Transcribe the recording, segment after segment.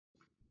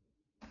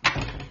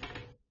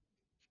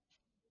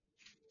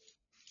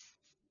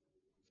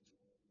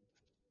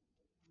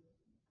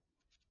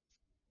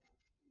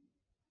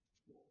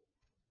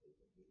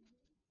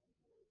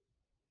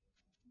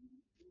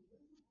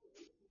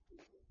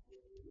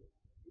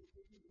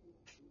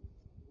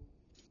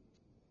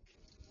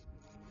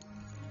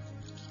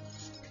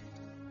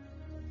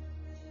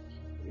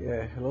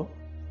Yeah, hello.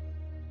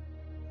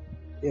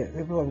 Yeah,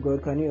 people of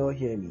God, can you all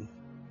hear me?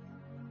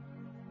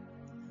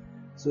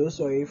 So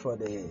sorry for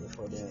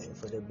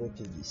the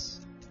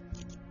breakages.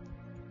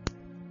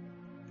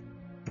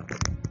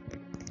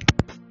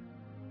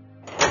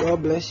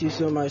 God bless you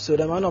so much. So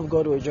the man of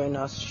God will join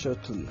us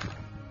shortly.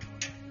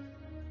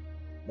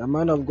 The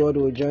man of God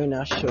will join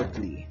us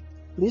shortly.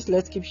 Please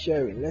let's keep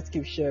sharing. Let's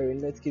keep sharing.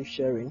 Let's keep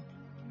sharing.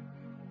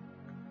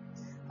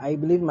 I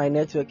believe my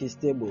network is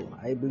stable.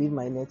 I believe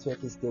my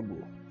network is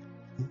stable.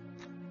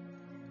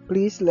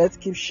 Please let's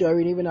keep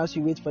sharing even as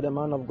we wait for the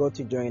man of God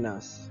to join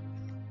us.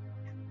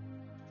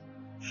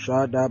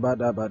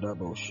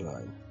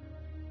 Shadabadabadaboshai.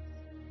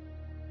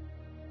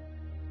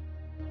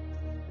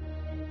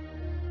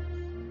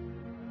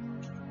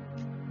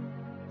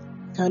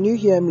 Can you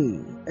hear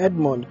me?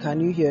 Edmond,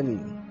 can you hear me?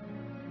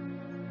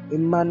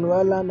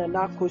 Emmanuela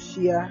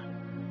Nanakosia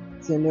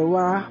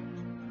Tenewa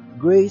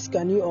Grace,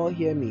 can you all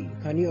hear me?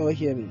 Can you all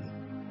hear me?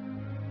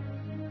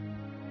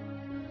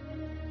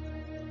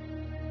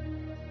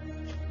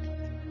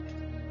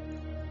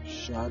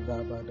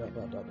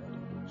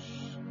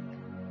 Shadabadabadabadosh.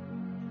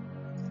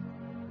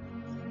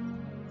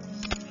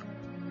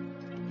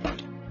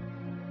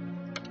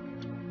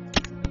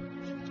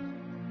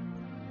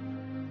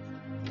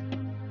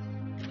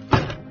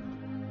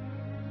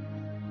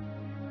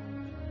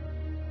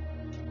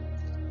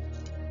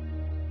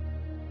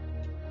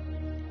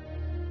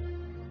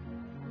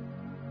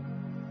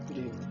 Good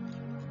evening.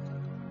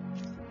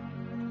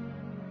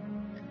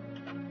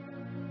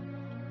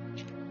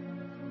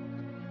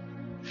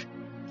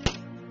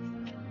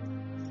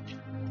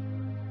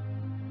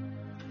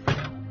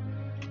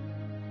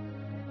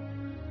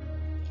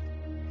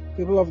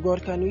 People of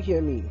God, can you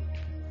hear me?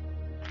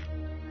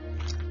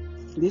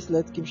 Please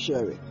let's keep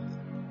sharing.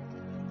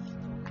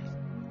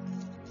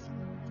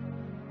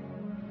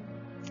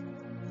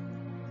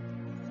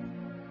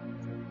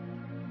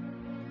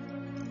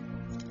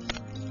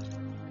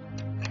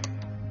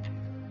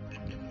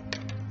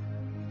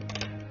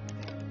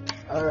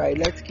 Alright,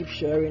 let's keep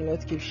sharing.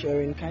 Let's keep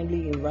sharing.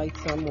 Kindly invite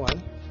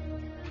someone.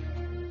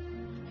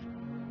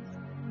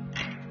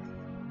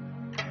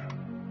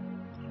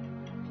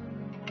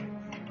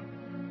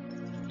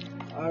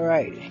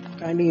 Alright,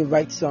 kindly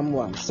invite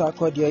someone.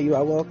 Sarkodia, you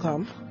are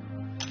welcome.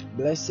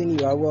 Blessing,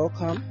 you are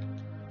welcome.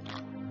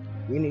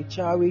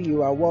 Winichawi,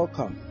 you are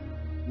welcome.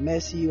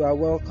 Mercy, you are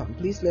welcome.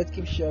 Please let's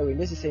keep sharing.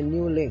 This is a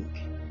new link.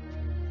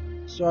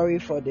 Sorry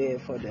for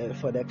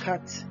the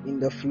cut in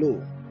the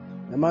flow.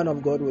 The man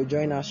of God will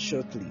join us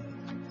shortly.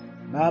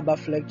 Baba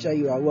Fletcher,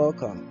 you are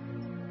welcome.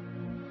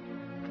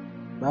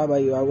 Baba,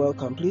 you are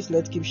welcome. Please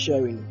let's keep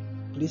sharing.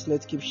 Please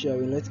let's keep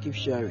sharing. Let's keep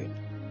sharing.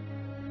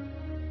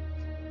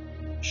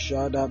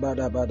 Shada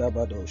bada bada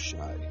bada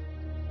shai.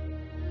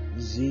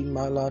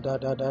 Zimala da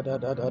da da da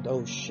da da da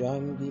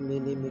shandi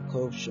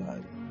minimiko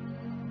shai.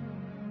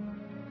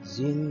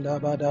 Zinda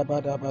bada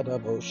bada bada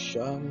bo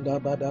shanda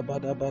bada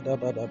bada bada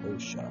bada bo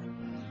shai.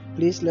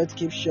 Please let's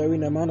keep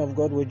sharing. The man of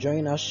God will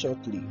join us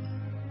shortly.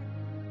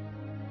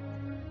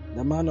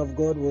 The man of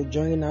God will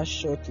join us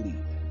shortly.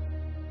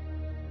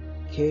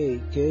 K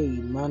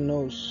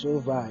Mano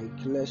Sovai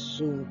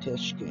Klesun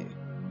Teshke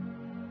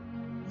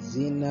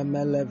Zina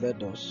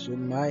Melevedo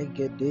Sumai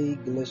Gede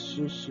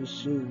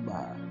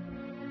Glesususuba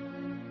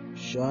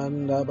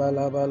Shanda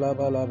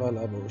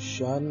Balabalabalabalabo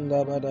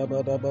Shanda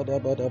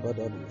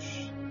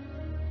Badabadabadabadabush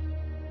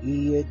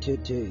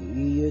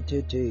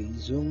Ietete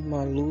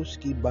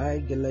Zumaluski by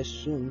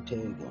Glesun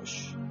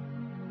Tegosh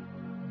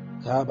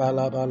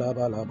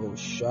Kabalabalabalabo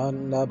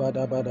Shanda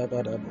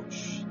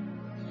Badabadabadabush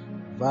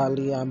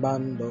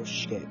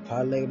Valiamandoshke,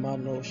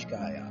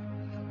 Palemanoshkaya.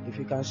 If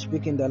you can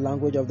speak in the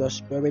language of the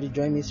Spirit,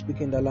 join me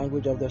speak in the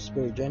language of the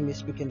Spirit. Join me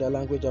speak in the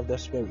language of the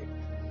Spirit.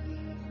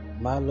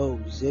 Malo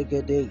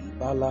zegede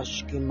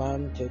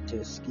balashkiman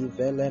teteski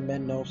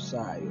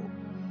velemenosayo.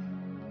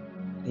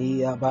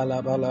 Iya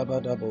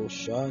balabalabadabo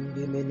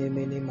shandi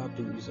mini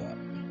matuza.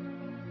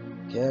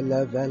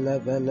 Kele vele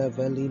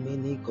veli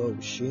miniko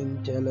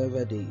shin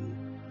televedi.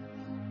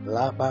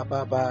 La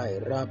babai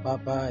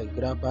rababai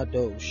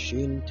grabado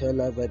shin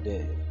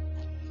televede.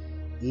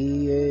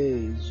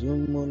 Iye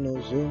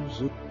zumuno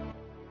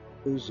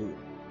zumzuzu.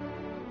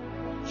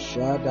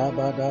 Shada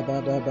bada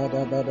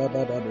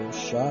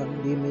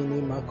shandi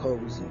mini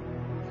makozi.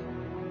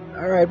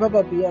 Alright,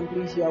 Papa PM,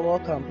 please, you are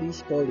welcome.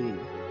 Please call in.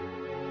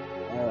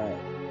 Alright.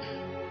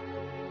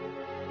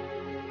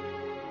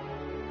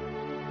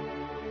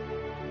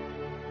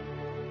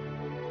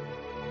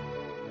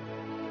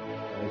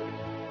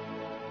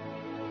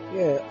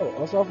 Yeah,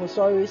 also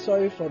sorry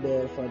for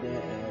the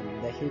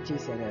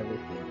hitches and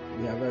everything.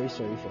 We are very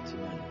sorry for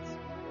tonight.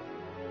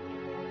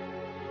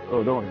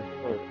 Oh, don't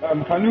worry.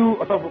 Can you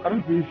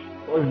please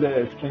pause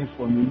the strings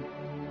for me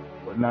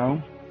for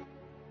now?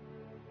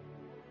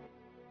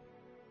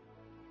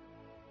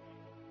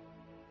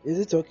 Is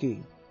it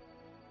okay?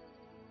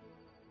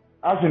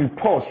 As in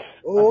pause.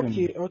 Oh, As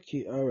in,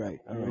 okay. All right,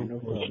 no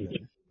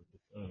problem.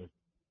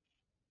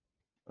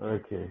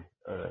 Okay.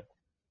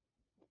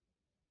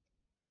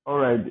 All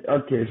right.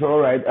 Okay. So, all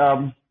right.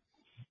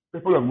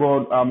 People of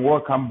God,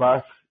 welcome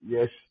back.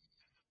 Yes.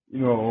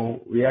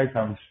 We had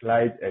some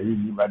slight,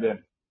 but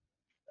then,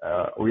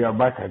 we are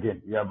back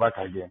again. We are back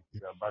again.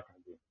 Yes.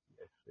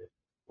 Yes.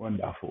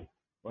 Wonderful.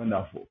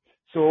 Wonderful.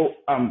 So,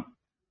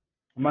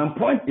 my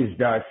point is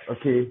that,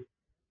 okay,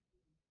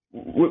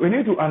 we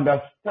need to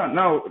understand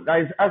now,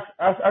 guys, as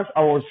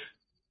I was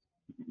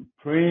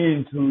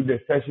praying to the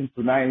session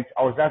tonight,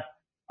 I was just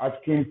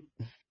asking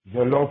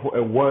the Lord for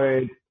a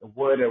word,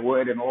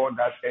 and all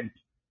that. And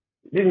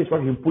this is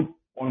what He put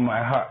on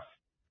my heart,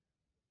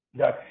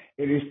 that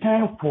it is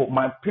time for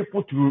my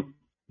people to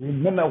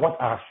remember what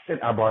I've said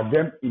about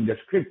them in the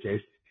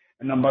scriptures.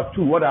 And number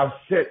two, what I've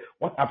said,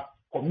 what I've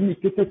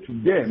communicated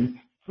to them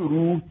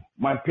through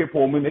my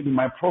people, maybe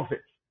my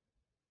prophets.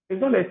 It's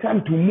not a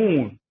time to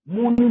mourn.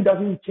 Mourning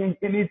doesn't change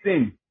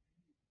anything.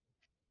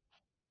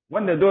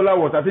 When the dollar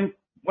was, I think,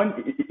 when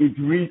it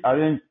reached, I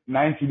think,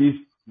 90 days,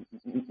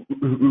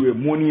 we were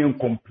mourning and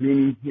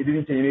complaining. He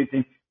didn't say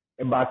anything.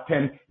 About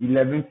 10,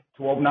 11,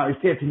 12, now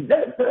it's 13.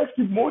 Let's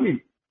keep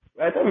mourning.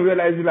 By the time we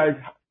realize it's like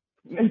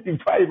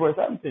 95 or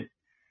something.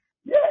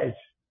 Yes.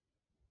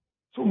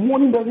 So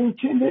mourning doesn't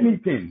change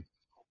anything.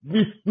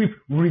 We've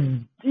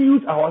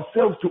reduced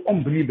ourselves to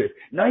unbelievers.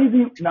 Now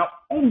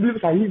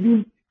unbelievers are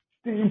even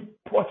staying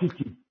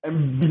positive,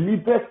 and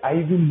believers are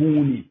even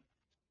mourning.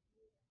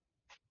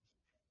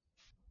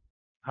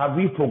 Have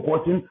we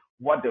forgotten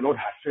what the Lord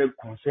has said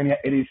concerning it?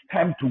 It is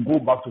time to go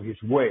back to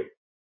His word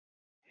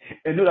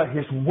and know that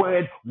His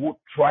word will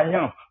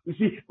triumph. You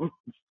see,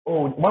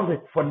 for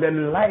the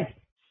light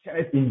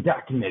shines in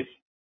darkness.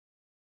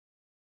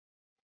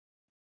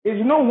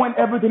 It's not when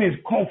everything is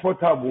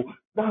comfortable.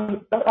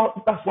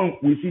 That's when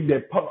we see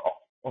the power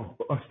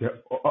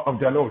of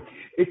the Lord.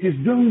 It is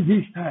during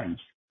these times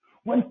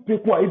when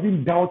people are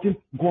even doubting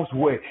God's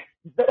word.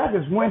 That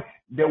is when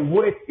the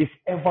word is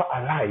ever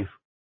alive.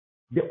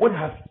 The word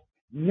has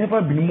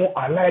never been more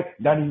alive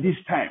than in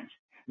these times.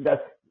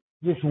 That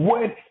His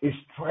word is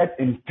tried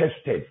and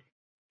tested.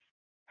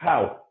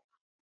 How?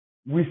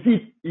 We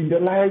see in the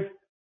lives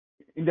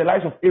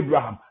of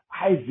Abraham,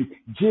 Isaac,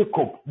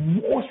 Jacob,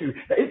 Moses,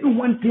 that even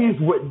when things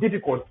were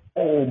difficult,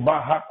 in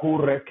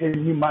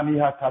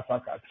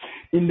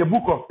the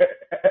book of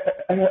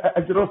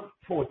Exodus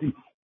 14,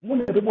 when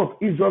the people of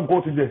Israel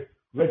go to the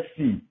Red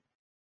Sea,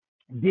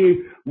 they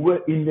were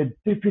in a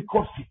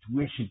difficult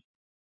situation.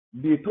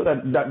 They thought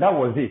that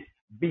was it.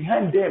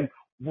 Behind them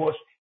was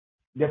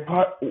the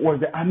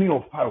army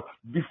of Pharaoh.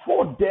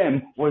 Before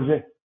them was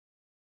the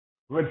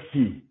Red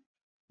Sea.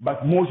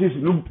 But Moses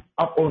looked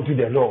up unto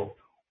the Lord.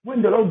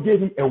 When the Lord gave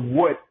him a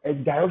word, a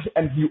direction,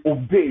 and he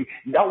obeyed,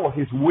 that was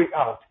his way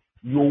out.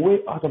 Your way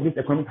out of this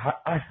economic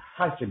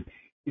hardship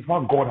is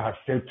what God has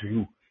said to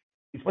you.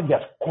 It's what He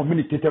has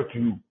communicated to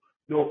you.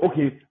 So,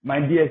 okay, my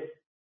dear,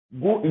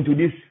 go into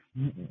this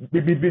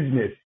baby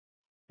business.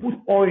 Put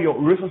all your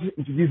resources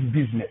into this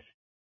business.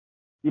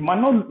 It might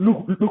not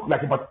look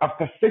like it, but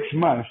after 6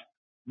 months,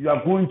 you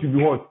are going to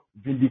be what?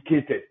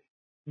 Vindicated.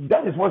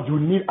 That is what you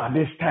need at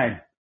this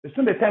time. It's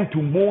not the time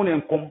to mourn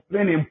and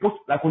complain and post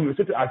like when you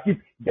say as if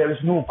there is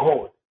no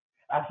God.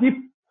 As if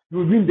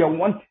you've been the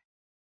one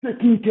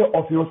taking care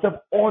of yourself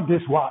all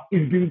this while.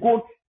 It's been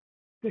God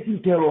taking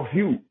care of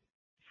you.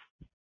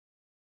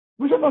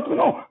 We should not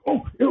know.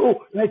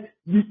 Like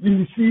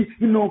you see,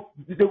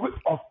 the way,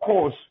 of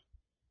course.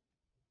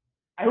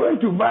 I went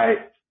to buy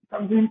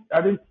something,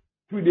 I think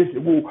 2 days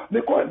ago.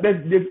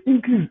 They've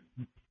increased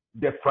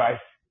the price.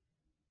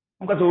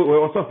 Because we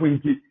also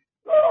think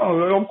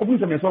I'm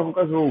convinced myself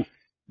because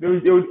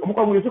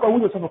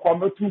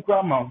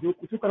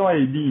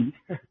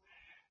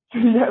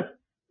yes.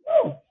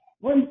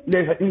 When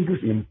there's an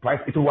increase in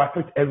price, it will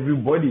affect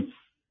everybody.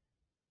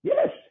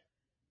 Yes.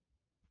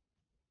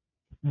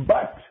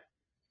 But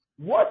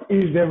what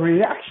is the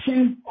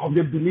reaction of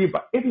the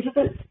believer? It is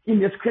in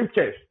the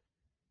scriptures.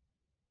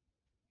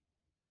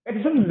 It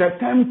is not the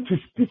time to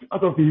speak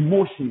out of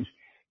emotions.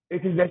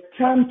 It is the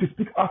time to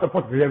speak out of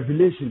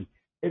revelation.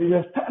 It is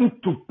the time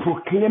to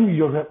proclaim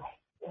your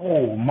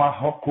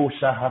Mahoko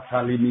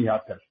Shahatalimi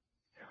Hatas.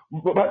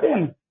 But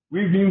then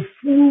we've been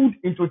fooled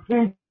into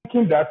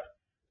thinking that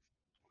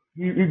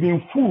we've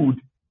been fooled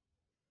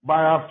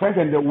by our friends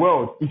in the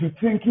world into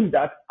thinking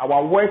that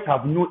our words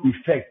have no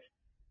effect.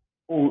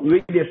 What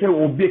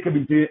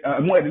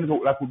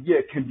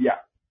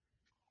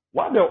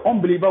the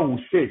unbeliever will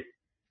say,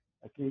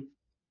 okay,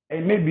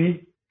 and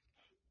maybe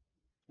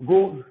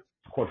go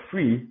scot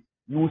free,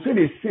 you will say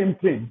the same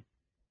thing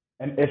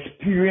and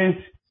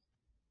experience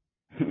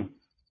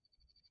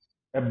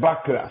a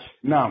backlash.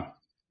 Now,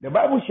 the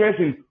Bible says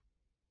in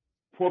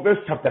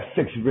Proverbs chapter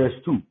 6, verse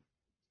 2,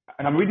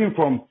 and I'm reading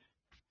from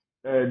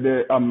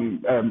the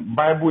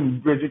Bible in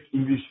British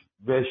English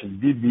version,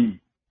 BB.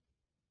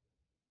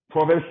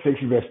 Proverbs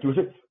 6, verse 2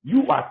 says,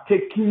 you are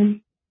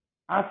taken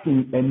as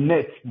in a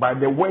net by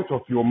the words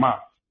of your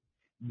mouth.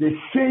 the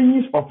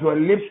sayings of your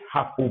lips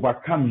have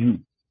overcome you.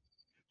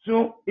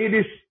 So it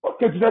is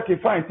okay to say, okay,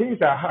 fine,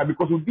 things are hard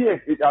because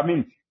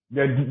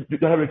the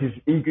dollar rate is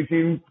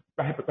increasing.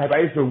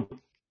 So,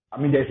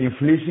 there's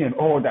inflation and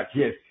all that.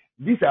 Yes,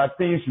 these are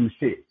things you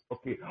say,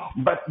 okay,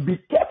 but be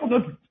careful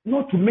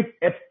not to make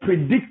a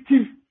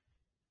predictive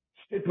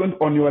statement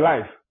on your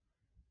life.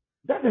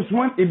 That is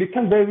when it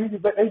becomes very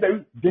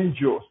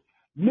dangerous.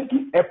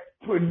 Making a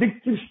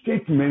predictive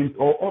statement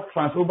or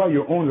utterance over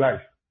your own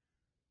life.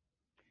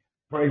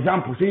 For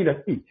example, saying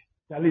that, hey,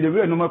 Charlie, the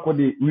way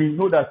we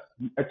know that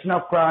a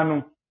China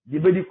crown, the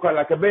baby cry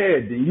like a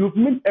bed. You've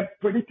made a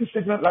predictive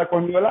statement like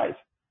on your life.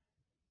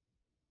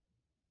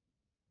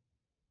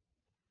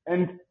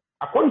 And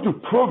according to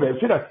Proverbs,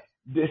 say that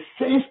the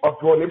sayings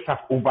of your lips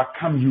have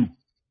overcome you.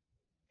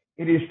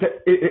 It is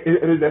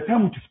the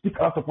time to speak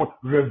out of what?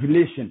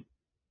 Revelation.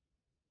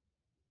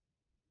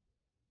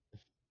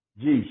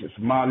 Jesus.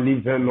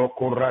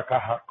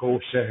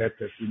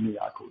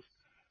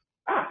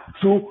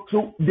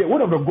 So the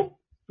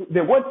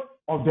word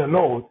of the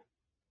Lord,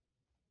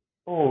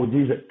 oh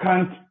Jesus,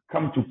 can't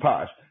come to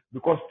pass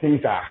because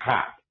things are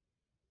hard.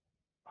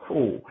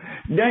 Oh,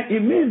 then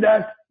it means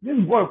that this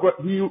boy,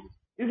 he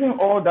isn't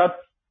all that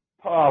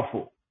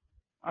powerful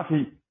as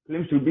he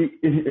claims to be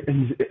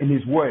in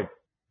his word.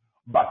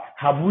 But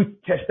have we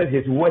tested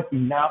his word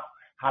enough?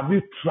 Have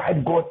we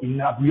tried God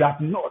enough? We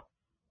have not.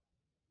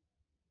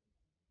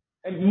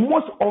 And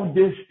most of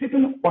the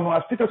statements on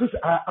our statuses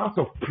are out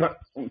of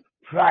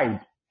pride.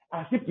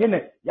 As if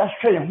you're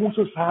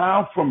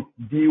from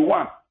day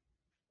one.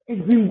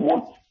 It's been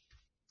God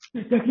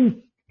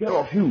taking care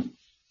of you.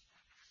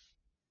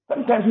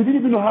 Sometimes we didn't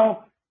even know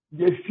how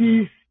the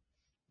fees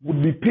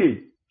would be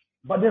paid.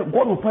 But then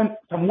God will find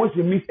some ways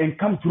to meet and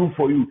come through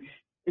for you.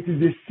 It is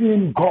the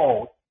same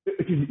God.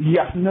 He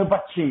has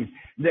never changed.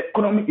 The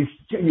economy is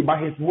changing,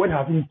 but his word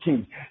hasn't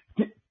changed.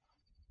 The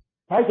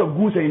price of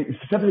goods and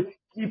services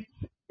keep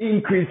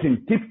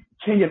increasing, keep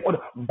changing,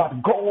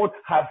 but God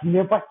has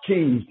never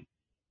changed.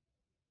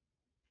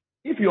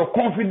 If your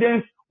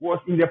confidence was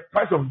in the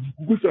price of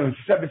goods and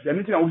services,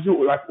 anything else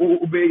like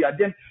obey,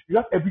 then you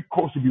have every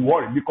cause to be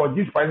worried because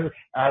these prices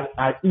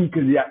are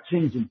increasing, they are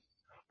changing.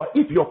 But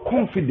if your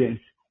confidence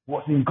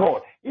was in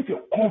God, if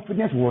your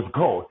confidence was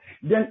God,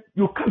 then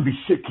you can't be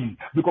shaken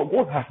because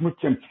God has not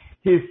changed.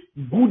 His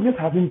goodness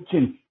hasn't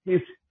changed.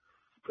 His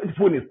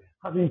faithfulness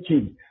hasn't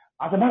changed.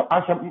 As a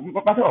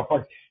matter of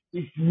fact,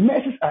 his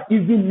mercies are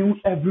even new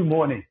every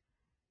morning.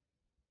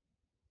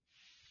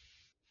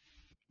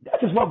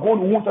 That is what God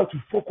wants us to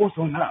focus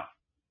on now.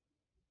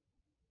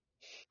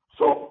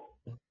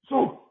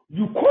 So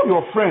you call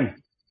your friend.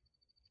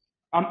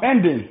 I'm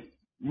ending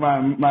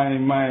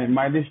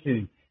my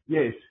listening.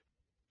 Yes.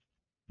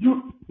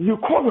 You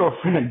call your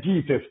friend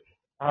Jesus.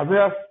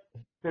 Isaiah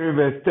 3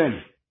 verse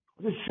 10.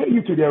 They say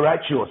you to the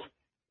righteous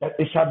that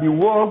it shall be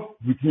well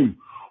with him,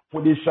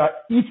 for they shall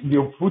eat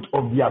the fruit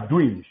of their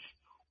doings.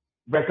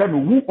 Verse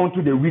 7, woe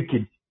unto the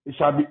wicked, it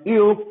shall be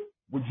ill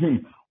with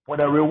him, for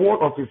the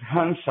reward of his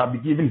hands shall be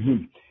given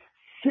him.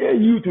 Say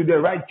you to the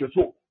righteous.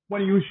 So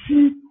when you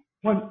see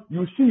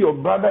your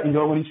brother in the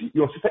Lord, when you see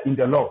your sister in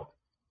the Lord,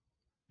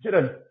 say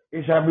that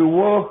it shall be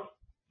well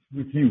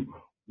with you.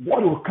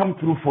 What will come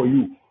through for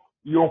you?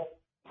 Your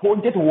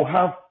project will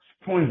have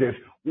sponsors,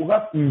 will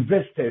have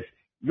investors.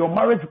 Your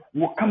marriage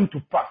will come to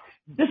pass.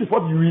 This is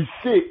what we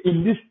say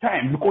in this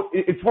time because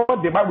it's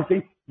what the Bible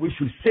says we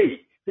should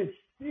say. Say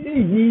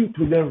ye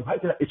to the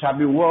righteous, it shall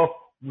be well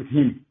with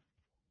him.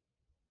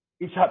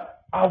 It shall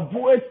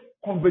avoid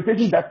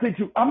conversations that takes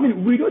you.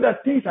 We know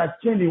that things are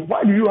changing.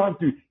 Why do you have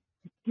to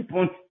keep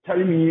on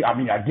telling me,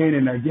 again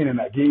and again and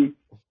again?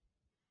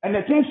 And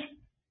the things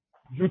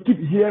you keep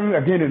hearing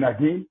again and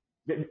again,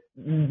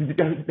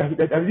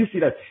 you see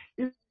that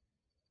if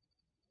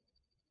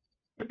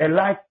a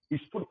lie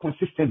is put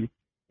consistently, it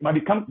might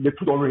become the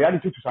truth or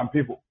reality to some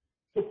people.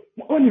 So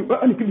when you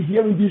keep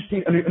hearing these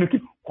things and you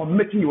keep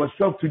committing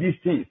yourself to these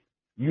things,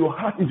 your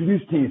heart into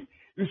these things,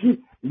 you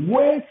see,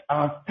 words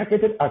are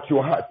targeted at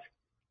your heart.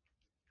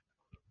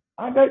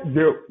 Either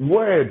the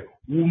word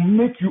will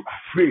make you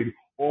afraid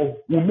or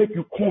will make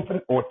you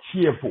confident or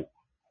cheerful.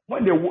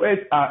 When the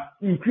words are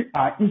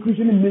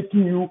increasingly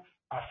making you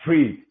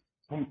afraid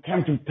from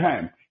time to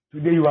time,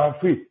 today you are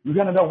afraid, you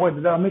hear another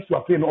word that makes you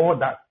afraid and all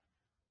that.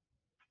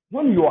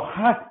 When your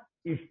heart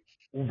is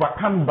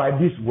overcome by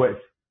these words,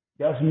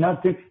 there's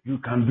nothing you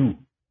can do.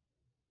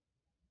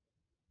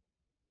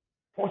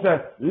 First,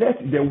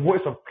 let the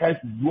words of Christ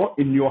dwell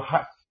in your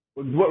heart,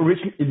 dwell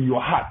richly in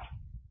your heart.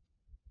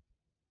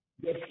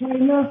 The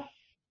final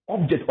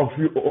object of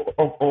you,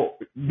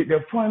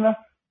 the final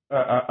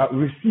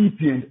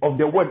recipient of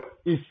the word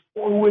is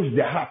always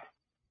the heart.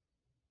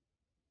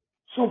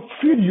 So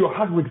feed your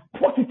heart with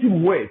positive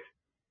words,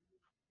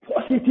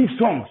 positive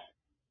songs.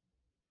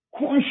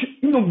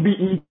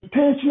 Be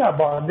intentional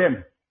about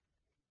them.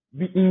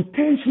 Be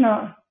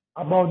intentional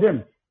about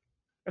them.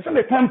 It's not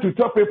the time to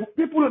tell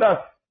people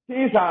that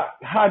things are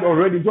hard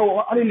already.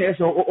 So I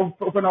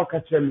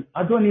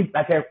don't need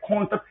like a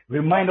constant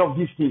reminder of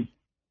these things.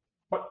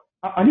 But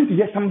I need to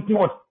hear something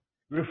what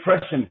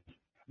refreshing.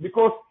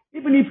 Because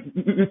even if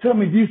you tell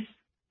me these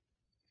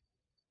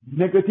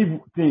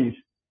negative things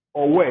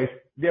or worse,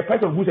 the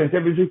price of goods and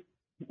services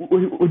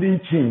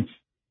wouldn't change.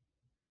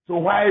 So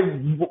why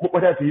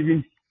bother to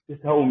even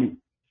tell me?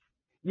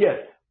 Yes,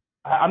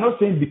 I'm not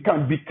saying be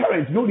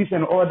current, know this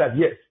and all that,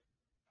 yes.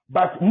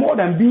 But more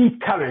than being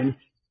current,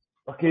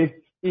 okay,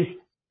 is,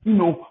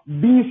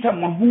 being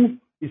someone who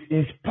is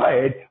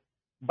inspired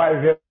by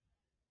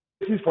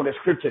revelations from the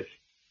scriptures.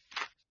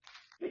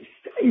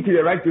 Say it to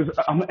the right place.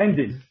 I'm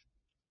ending.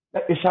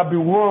 That it shall be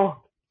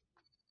well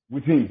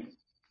with him.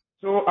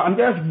 So I'm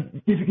just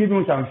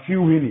giving some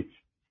few minutes.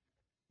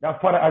 Now,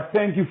 Father, I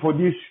thank you for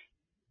this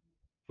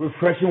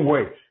refreshing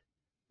words.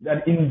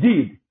 That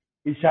indeed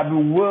it shall be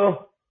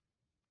well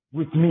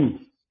with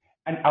me,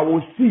 and I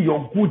will see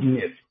your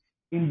goodness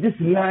in this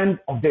land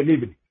of the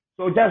living.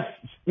 So just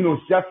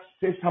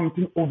say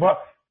something over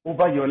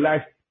your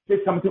life.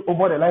 Say something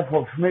over the life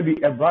of maybe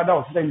a brother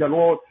or sister in the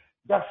Lord.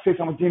 Just say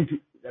something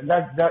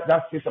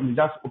that say something.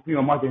 Just open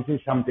your mouth and say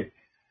something.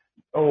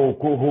 Oh,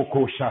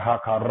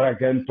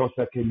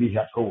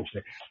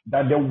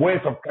 that the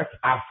words of Christ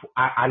are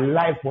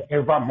alive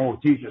forevermore,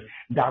 Jesus.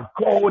 That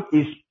God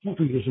is true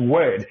to his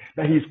word,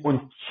 that he is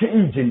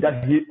unchanging,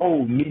 that he,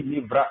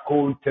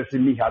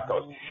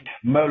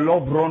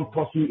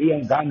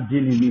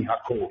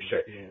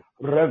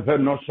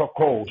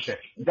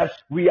 that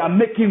we are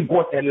making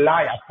God a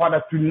liar,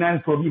 Father,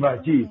 tonight for me,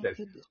 Jesus.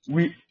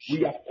 We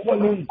are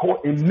calling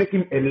God and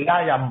making a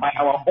liar by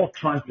our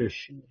utterances,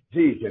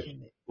 Jesus.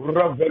 He is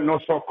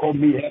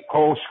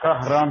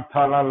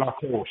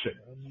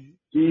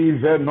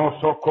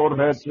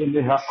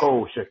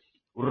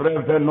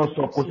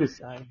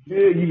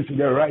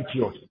the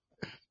righteous.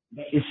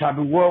 It shall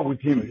be well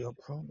with him.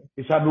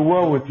 It shall be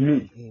well with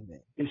me.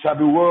 It shall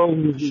be well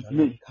with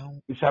me.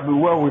 It shall be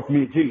well with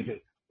me, Jesus.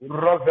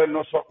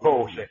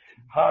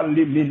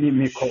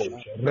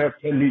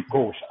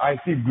 I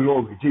see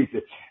glory,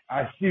 Jesus.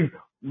 I see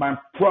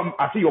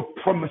your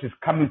promises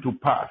coming to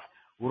pass.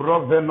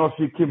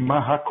 Rovenosiki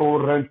mahako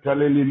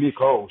rentaleli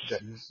mikose.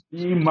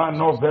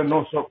 Imano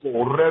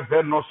venosoko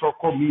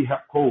revenosoko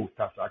mihako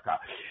tasaka.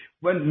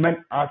 When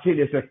men I say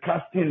there's a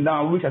casting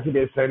down, which I say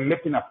there's a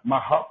lifting up.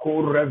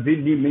 Mahako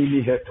revini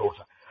mini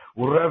hetosa.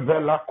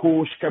 Revela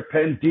koshka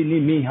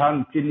pentini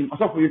mihantini.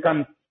 So you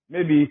can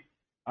maybe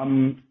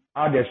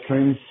add the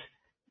strings.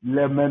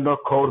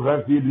 Lemenoko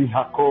revili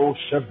hako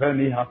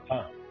sheveni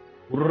hata.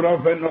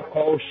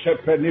 Revenoko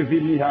shepeni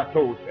vili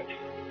hatose.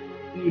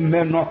 Just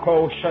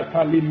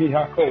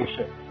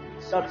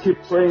keep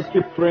praying,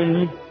 keep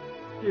praying,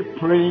 keep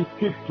praying,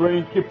 keep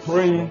praying, keep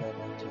praying,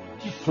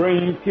 keep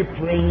praying, keep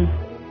praying.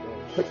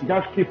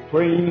 Just keep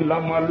praying.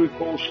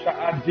 Lamaluko shka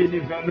adini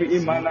venu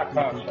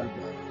imanakasa.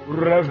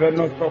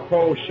 Reveno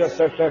soko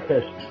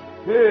shetesekes.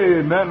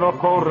 Hey,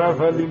 menoko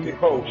reveli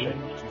mikoshe.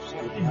 I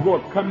see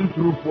God coming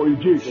through for you,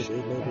 Jesus. I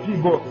see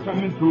God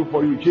coming through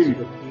for you,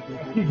 Jesus.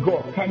 I see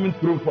God coming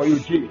through for you,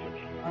 Jesus.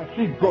 I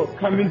see God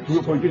coming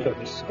through for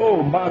Jesus.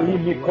 Oh,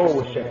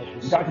 Malimikoshe,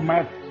 that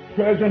my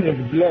present is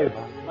blessed,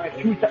 my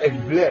future is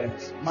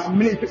blessed, my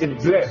ministry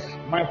is blessed,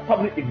 my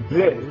family is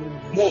blessed.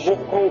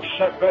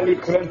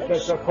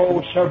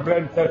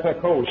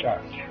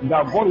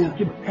 That God will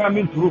keep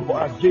coming through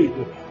for us,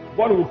 Jesus.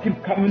 God will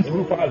keep coming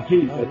through for us,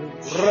 Jesus.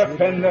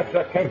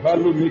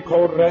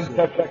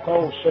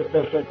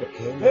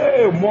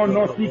 Hey,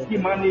 monosiki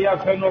mania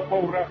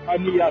venoko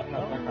rapania.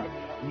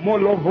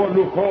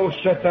 Molovoluko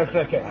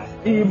shetaseke,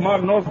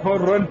 Imanoko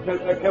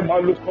renteseke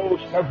maluko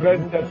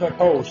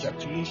shavrenteseko.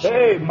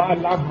 Hey,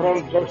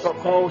 malabronto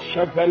soko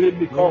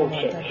shavelimiko.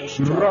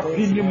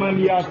 Rapini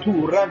maniatu,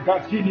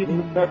 ragatini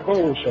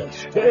mutako.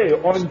 Hey,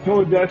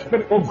 until the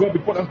Spirit of God be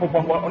put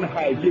on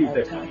high,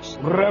 Jesus.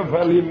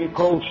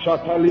 Revelimiko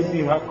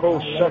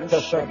shatalimihako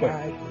shetaseke.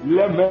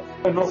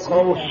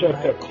 Levenoko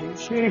shete.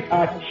 Things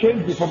are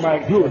changing for my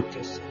good.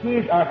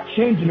 Things are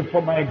changing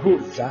for my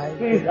good.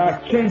 Things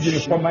are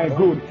changing for my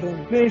good.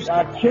 Things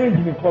are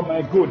changing for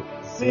my good.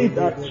 Things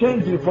are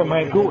changing for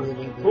my good.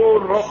 Oh,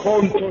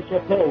 Rokonto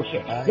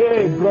Sokosha.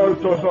 Hey,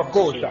 Bronto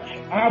Sokosha.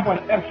 I have an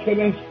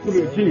excellent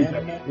spirit,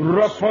 Jesus.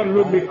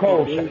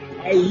 Rokonlumikosha.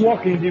 I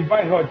walk in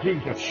divine heart,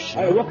 Jesus.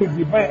 I walk in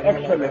divine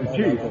excellence,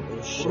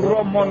 Jesus.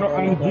 Romono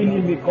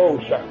Andini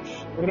Mikosha.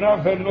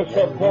 Raveno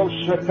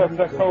Sokosha,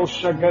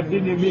 Tatakosha,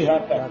 Gadini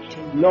Mihata.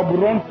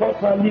 Lobronto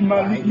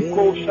Kalimali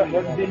Kosha,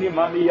 Gadini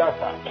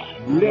Maniata.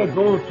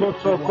 Lego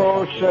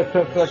Sokosha,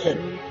 Tatake.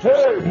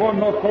 Hey,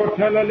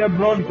 Monokotela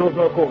Lebronto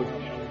Sokosha.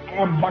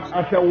 I'm back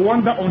as a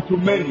wonder unto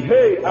many.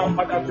 Hey, I'm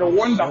back as a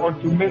wonder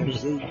unto many.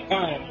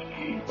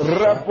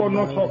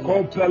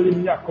 Raponosoko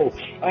Palimiako,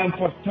 and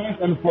for signs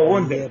and for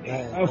wonders,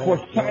 and for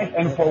signs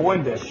and for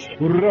wonders.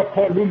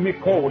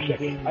 Rapolumikos,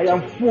 I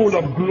am full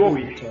of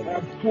glory, I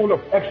am full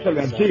of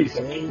excellence, Jesus.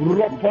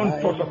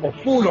 Rapontosoko,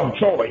 full of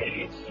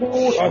joy,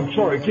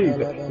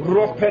 Jesus.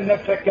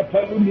 Ropenefeke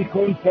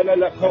Palumikon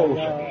Telelakos,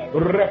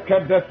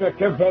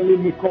 Rekadefeke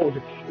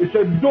Valimikos. It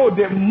said, though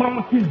the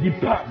mountains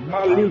depart,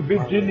 I will be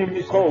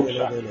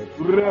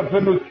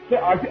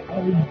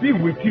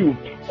with you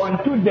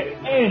until the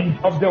end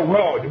of the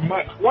world.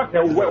 What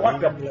a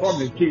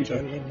promise,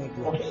 Jesus.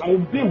 I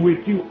will be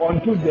with you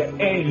until the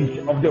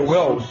end of the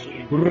world.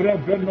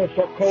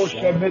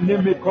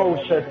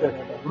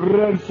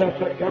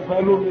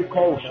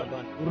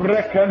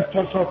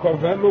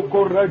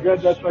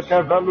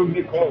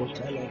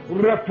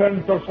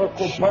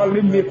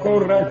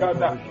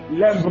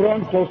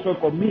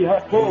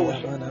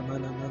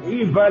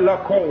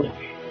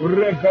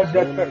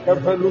 Regadata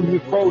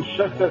Cavalumiko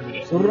Shatas,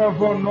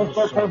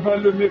 Ravonosa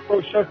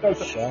Cavalumiko Shatas,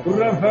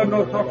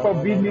 Ravanosa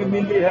Cobini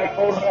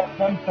Milihakora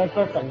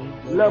Santasaka,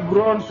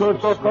 Labronto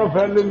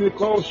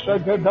Socovalumiko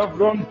Shagada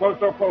Bronto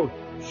Soco,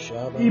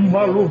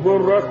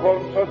 Imalubura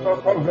Consa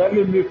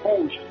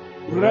Covalumiko,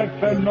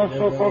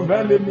 Retanoso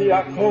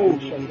Covalimiako,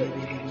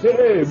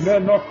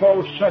 Menoko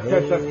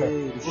Shakataka,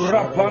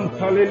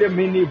 Rapantalele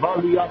Mini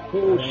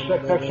Valiako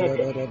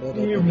Shakataka,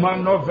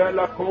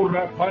 Imanovela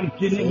Kora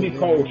Pantini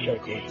Mikosha.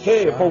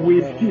 Hey, for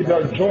we see the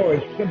joy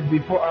set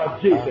before our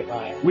Jesus.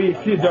 We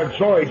see the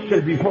joy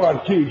set before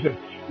our Jesus.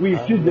 We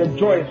see the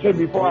joy set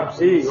before us.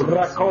 Hey,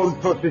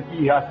 Rakonto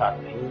Sikihata,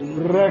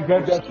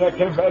 Regadasa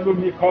Kevelu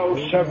Miko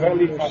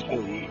Shavelikata,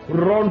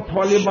 Ron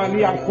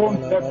Polimania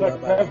Conta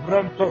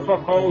Kevranto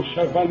Soko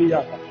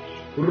Shavaliata.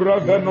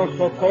 Raveno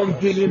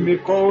Sokontini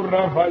Miko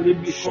Ravali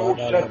Miko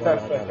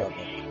Shatataka.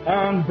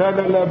 And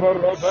Dadaleva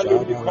Ravali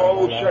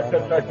Miko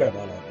Shatataka.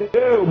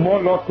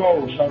 Moloko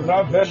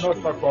Raveno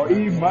Soko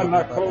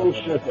Imanako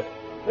Shat.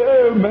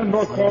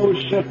 Menoko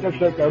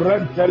Shatataka.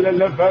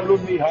 Rantelelevalu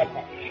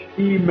Mihata.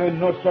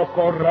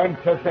 Imenosoko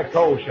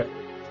Rantasakosha.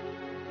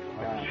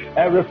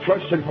 A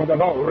reflection for the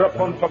Lord,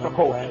 Rapon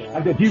Sotoko,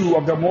 and the dew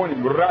of the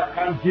morning,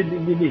 Rakantili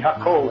Mini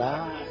Hako,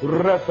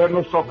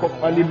 Rapanosoko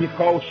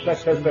Palimiko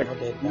Shatasek,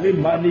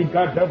 Limani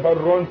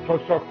Gadabaron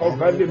Tosoko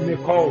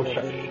Valimikos,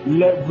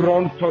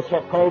 Lebron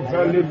Tosoko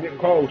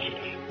Valimikos,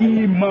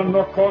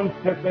 Imanokon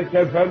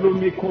Teseke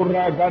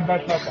Valumikura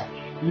Gadasaka.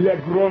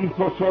 Legron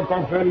Tosoko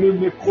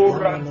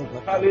Valimikura,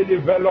 Halili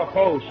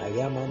Velokos,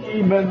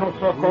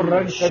 Imenosoko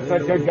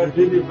Rantasaka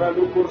Gazili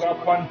Valukura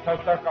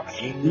Pantasaka,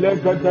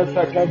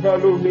 Legadasaka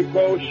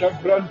Valumiko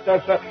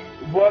Shabrantasa,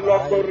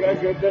 Boloko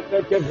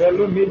Regadasaka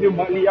Valumini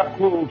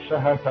Maliako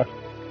Shahata,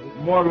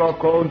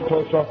 Moloko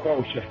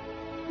Tosokosha,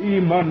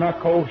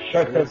 Imanako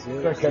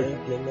Shatasaka.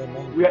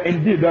 We are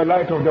indeed the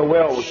light of the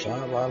world.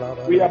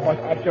 We are but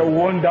as a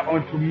wonder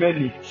unto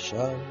many.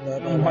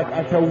 But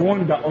as a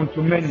wonder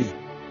unto many.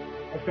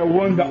 As a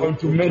wonder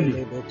unto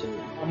many.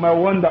 I'm a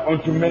wonder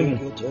unto many.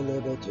 In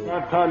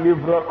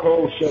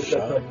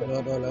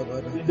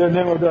the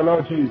name of the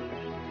Lord Jesus.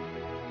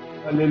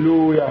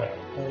 Hallelujah.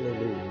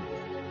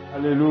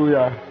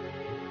 Hallelujah.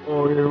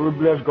 Oh, we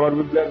bless God.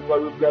 We bless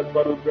God. We bless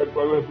God. We bless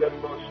God. We bless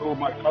God so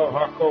much.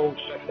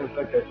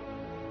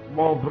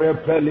 Movre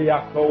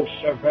peliako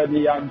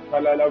shevelian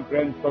palala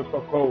vrento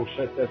soko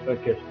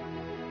sheteseke.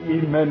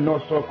 Imeno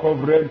soko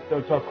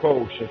vrento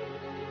soko.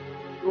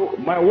 So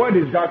my word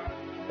is that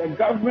the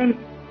government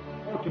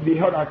ought to be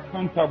held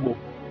accountable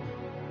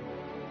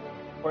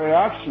for their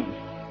actions.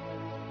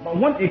 But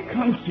when it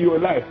comes to your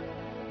life,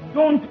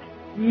 don't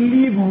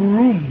leave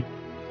room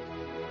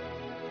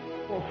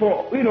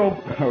for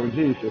oh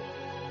Jesus.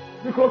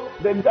 Because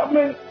the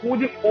government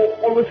wouldn't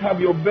always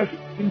have your best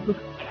interest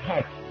at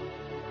heart.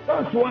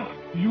 That's why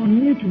you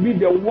need to be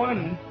the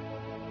one.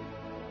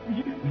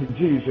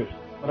 Jesus.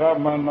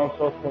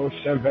 Ramanosoko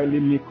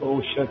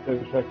Shevelimiko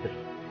Sheteseke.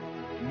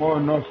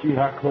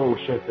 Monosihako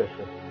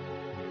Sheteseke.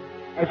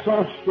 I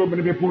saw so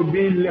many people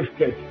being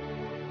lifted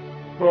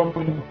from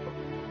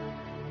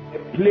a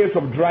place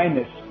of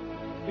dryness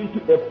into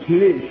a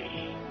place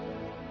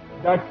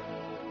that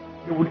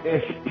they would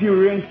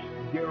experience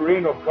the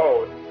rain of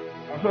God.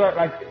 I saw that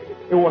like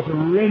it was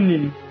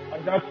raining,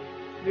 and that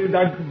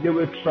they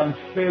were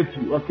transferred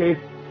to. Okay,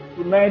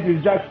 tonight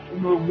is just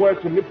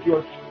words to lift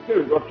your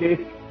spirit. Okay,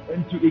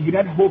 and to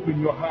ignite hope in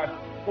your heart.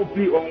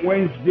 Hopefully on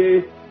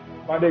Wednesday,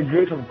 by the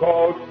grace of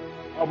God,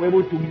 I'll be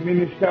able to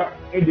minister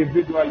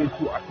individually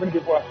to as many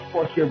people as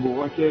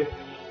possible, okay?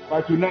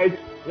 But tonight,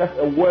 just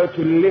a word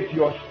to lift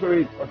your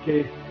spirit,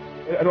 okay?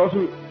 And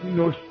also,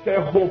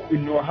 stir hope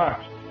in your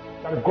heart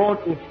that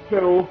God is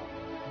still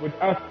with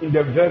us in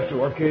the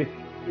vessel, okay?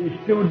 He's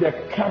still the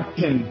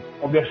captain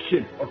of the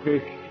ship,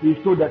 okay? He's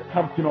still the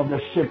captain of the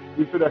ship.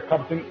 He's still the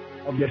captain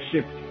of the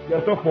ship. He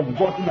has not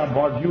forgotten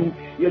about you.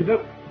 He has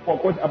not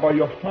forgotten about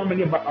your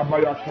family, about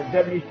your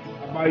academics,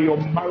 about your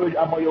marriage,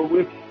 about your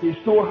work. He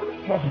still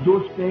has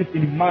those things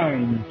in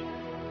mind.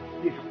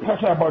 He's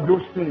passionate about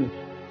those things.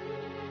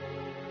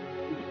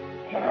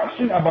 He's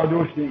passionate about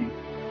those things.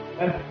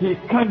 and he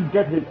can't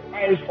get his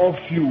eyes off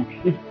you.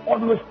 He's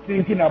always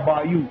thinking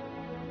about you.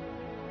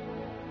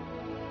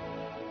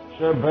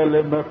 To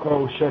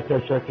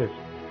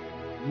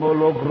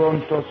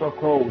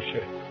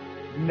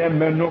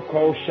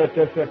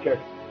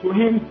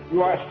him,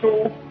 you are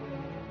still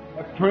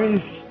a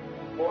prince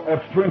or a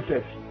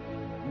princess.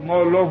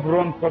 Now,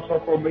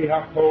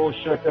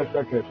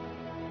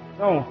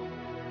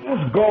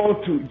 ask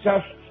God to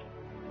just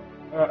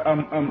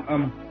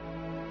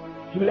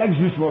flex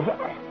this word.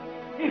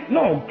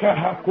 No,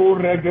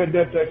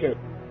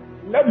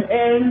 let me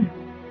end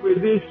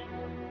with this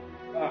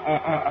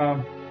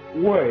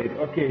word.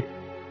 Okay.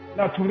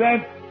 Now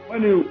tonight,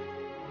 when you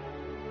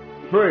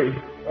pray,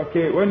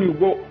 okay, when you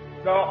go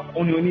down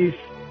on your knees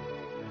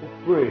to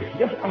pray,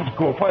 just ask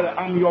God, Father,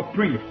 I'm your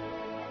prince.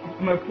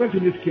 I'm a prince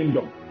in this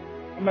kingdom.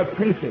 I'm a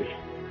princess.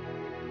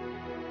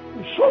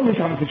 Show me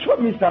something. Show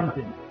me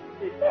something.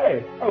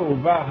 Hey, oh,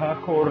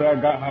 ask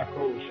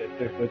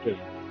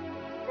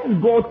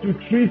God to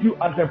treat you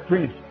as a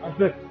prince,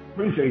 as a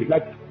princess.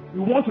 Like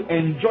you want to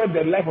enjoy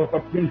the life of a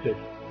princess.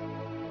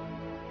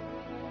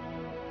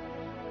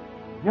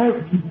 Yeah,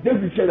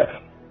 David said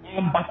that,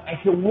 but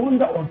as a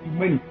wonder unto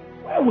many.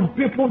 Why would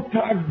people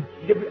tag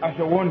David as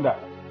a wonder?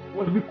 It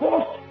was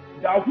because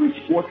that which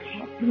was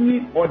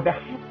happening or the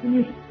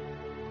happenings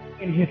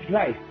in his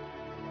life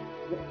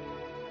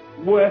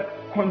were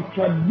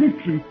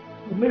contradictory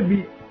to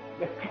maybe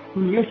the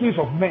calculations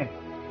of men.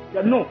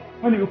 That no,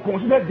 when you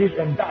consider this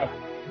and that,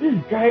 this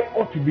guy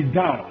ought to be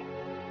down.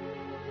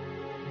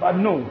 But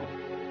no,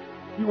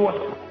 he was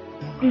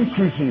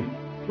increasing,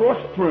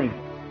 prospering,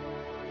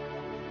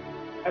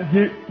 and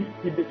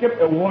he became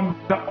a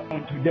wonder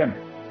unto them.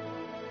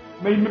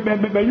 May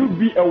you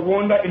be a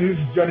wonder in this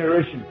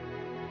generation.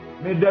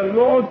 May the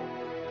Lord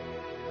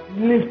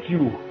lift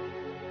you.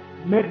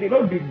 May the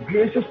Lord be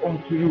gracious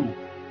unto you.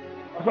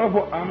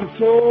 I'm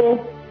so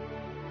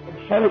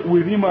excited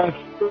with him and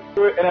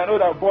I know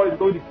that God is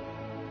going to,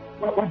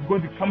 what's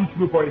going to come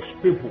through for his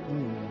people.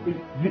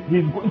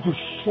 He's going to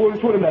show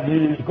them that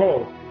he is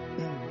God.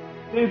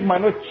 Things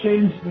might not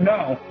change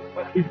now,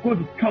 but it's going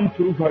to come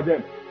through for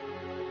them.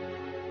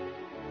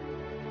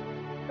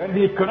 And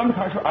the economic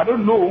action, I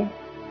don't know,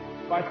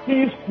 but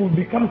things could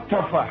become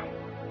tougher.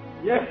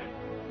 Yes,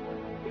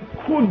 it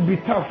could be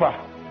tougher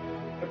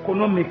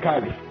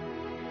economically.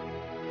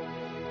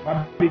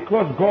 But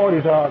because God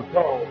is our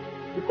God,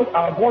 because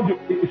our God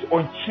is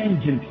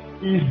unchanging,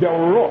 He is the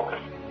rock.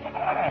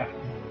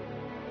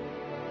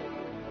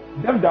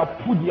 Them that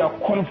put their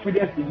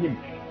confidence in Him,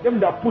 them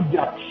that put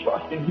their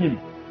trust in Him.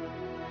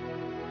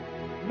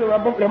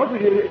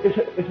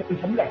 It's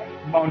something like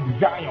Mount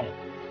Zion.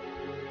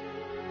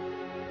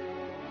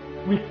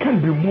 We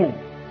can't be moved.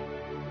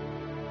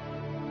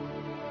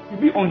 To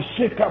be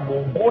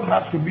unshakable, God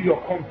has to be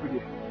your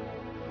confidence.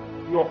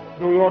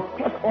 Your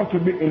trust ought to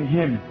be in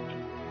Him.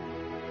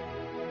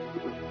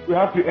 We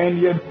have to end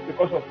here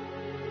because of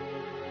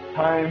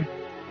time,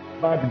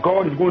 but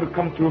God is going to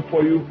come through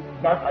for you.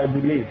 That I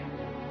believe.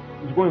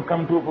 He's going to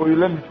come through for you.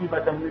 Let me see if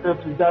I can be able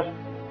to just.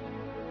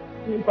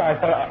 If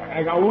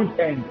I won't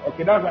end.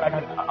 Okay, that's what I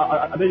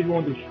don't even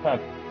want to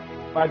start.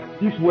 But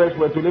these words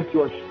were to lift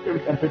your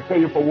spirit and prepare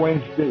you for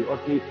Wednesday.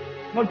 Okay,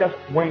 not just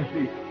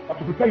Wednesday, but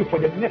to prepare you for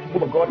the next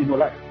move of God in your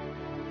life.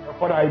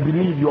 Father, I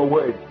believe your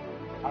word.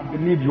 I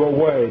believe your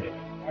word.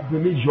 I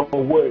believe your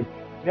word.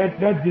 Let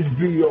this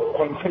be your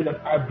confession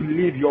that I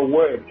believe your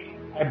word.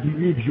 I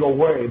believe your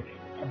word.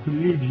 I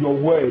believe your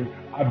word.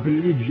 I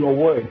believe your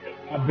word.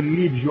 I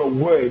believe your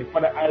word.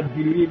 Father, I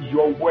believe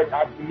your word.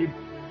 I believe.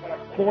 Father,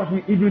 cause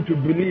me even to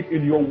believe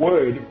in your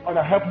word.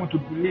 Father, help me to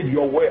believe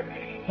your word.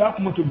 Help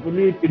me to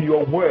believe in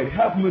your word.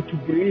 Help me to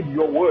believe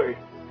your word.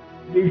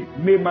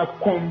 May my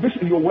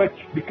conviction in your word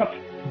become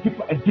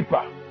deeper and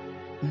deeper.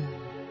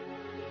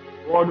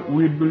 God,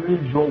 we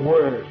believe your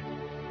word.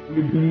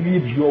 We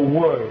believe your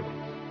word.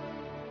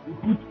 We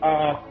put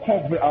our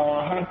confidence,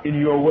 our hand in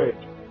your word.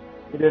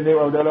 In the name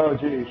of the Lord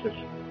Jesus.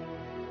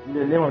 In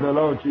the name of the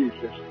Lord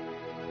Jesus.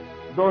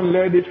 Don't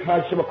let this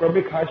hardship,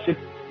 economic hardship,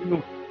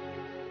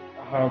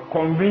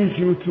 convince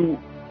you to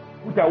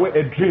put away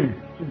a dream.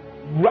 To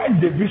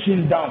write the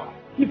vision down.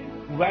 Keep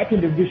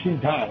writing the vision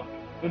down.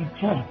 And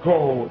trust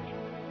God.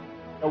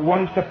 And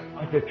one step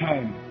at a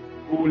time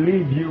will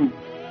lead you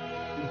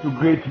into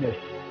greatness.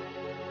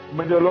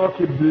 May the Lord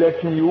keep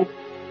blessing you.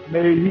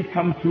 May He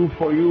come through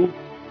for you.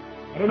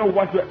 I don't know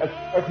what you're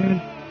expecting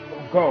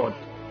from God,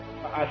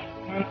 but I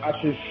stand as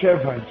a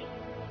servant.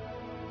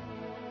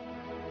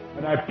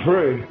 And I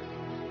pray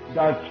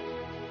that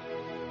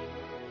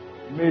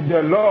may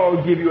the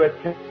Lord give you a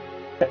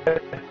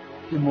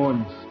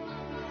testimony.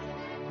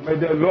 May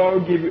the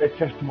Lord give you a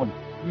testimony.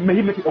 May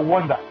He make it a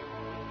wonder.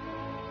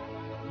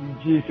 In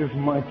Jesus'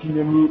 mighty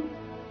name,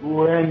 we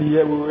will end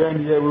here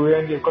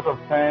because of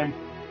time.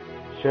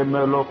 In the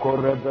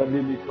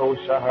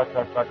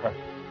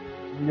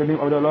name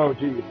of the Lord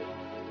Jesus.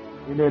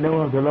 In the name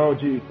of the Lord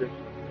Jesus.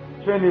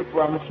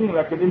 Jennifer, I'm seeing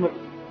like a name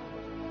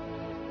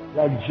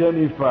like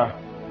Jennifer.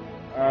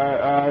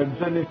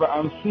 Jennifer,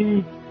 I'm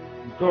seeing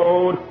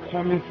God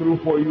coming through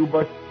for you,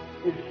 but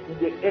it's in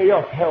the area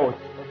of health.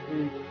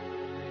 Okay,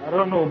 I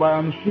don't know, but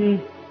I'm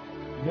seeing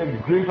the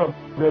grace of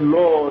the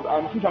Lord.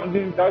 I'm seeing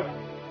something that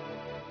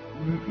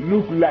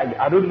look like,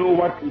 I don't know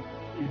what it is,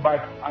 but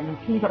I'm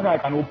seeing something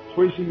like an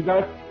operation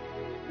that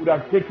would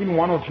have taken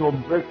one of your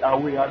breath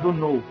away. I don't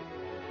know,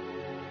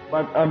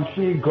 but I'm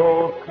seeing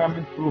God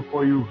coming through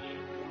for you.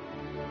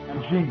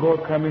 I'm seeing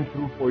God coming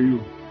through for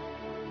you.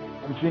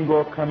 I'm seeing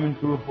God coming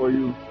through for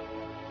you.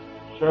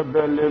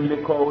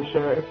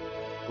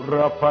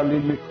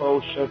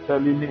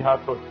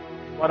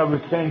 Father, we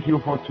thank you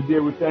for today.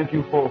 We thank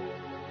you for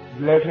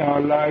blessing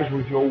our lives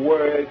with your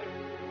word.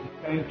 We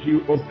thank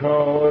you, oh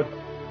God,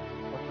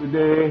 for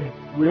today.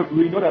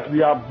 We know that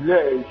we are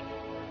blessed.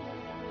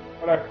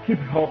 Father, keep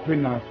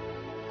helping us.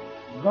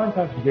 Grant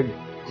us the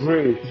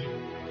grace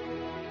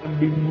and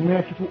be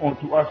merciful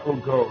unto us, oh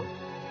God.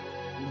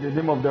 In the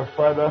name of the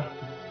Father,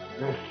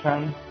 the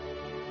Son,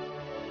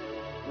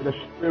 and the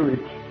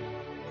Spirit.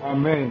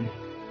 Amen.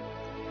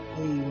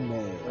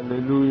 Amen.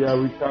 Hallelujah.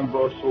 We thank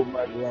God so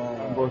much. Wow.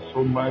 Thank God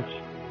so much.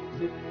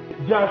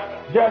 Just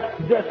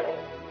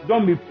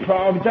don't be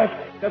proud.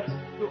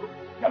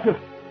 Just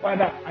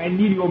Father, I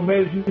need your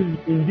mercy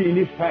in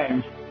these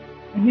times.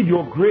 I need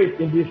your grace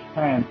in this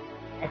time.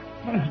 I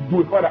can't do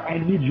it, Father. I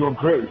need your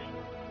grace.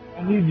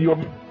 I need your.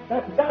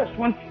 That's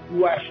when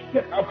you are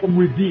set up from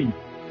within.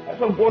 That's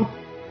when God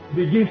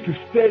begins to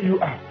stir you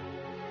up,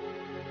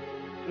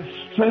 to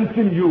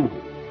strengthen you.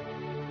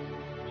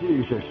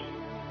 Jesus.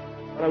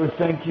 Father, we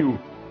thank you.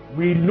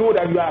 We know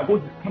that you are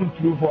going to come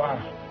through for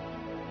us.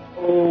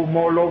 Oh,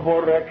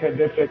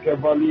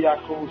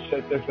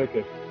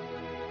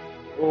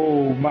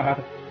 oh, my.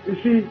 You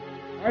see,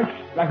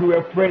 like we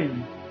were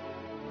praying,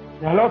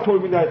 the Lord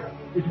told me that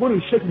it's going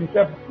to shake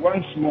himself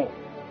once more.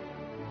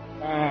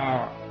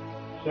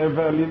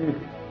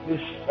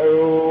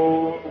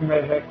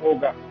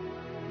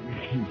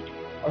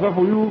 Also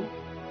for you,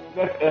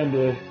 let's end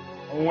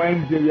on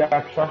Wednesday. We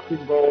are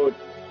trusting God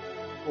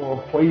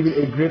for even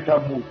a greater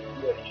move.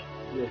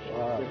 Yes.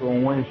 Wow. Yes,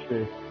 on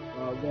Wednesday.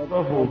 Wow,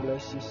 God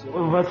bless you so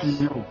Over much. to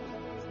you.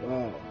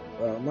 Wow.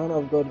 Man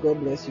of God, God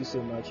bless you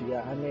so much. We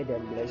are honored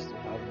and blessed to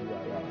have you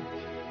around.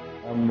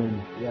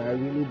 Amen. We are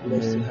really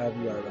blessed Amen. to have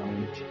you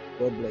around.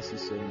 God bless you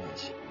so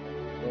much.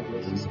 God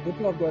bless you. So,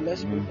 people of God,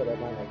 let's pray for the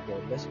man of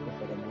God. Let's pray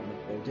for the man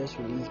of God. Just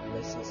release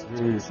blessings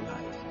into his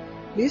life.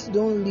 Please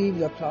don't leave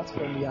the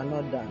platform. We are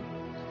not done.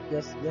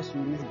 Just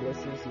release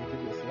blessings into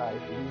his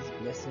life. Release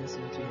blessings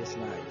into his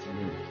life.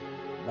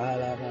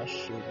 Balaba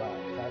Shiva,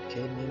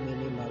 Kateni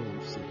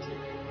Minimalu City.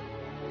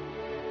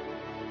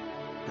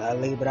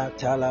 Kalibra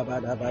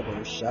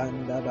Talabadabado,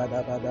 Shanda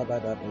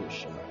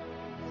Badabadabadabosha.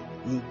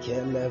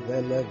 Ikele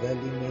Vele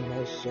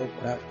Velimino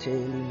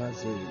Soprateli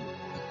Mazeli.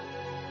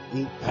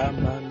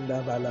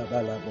 Ikamanda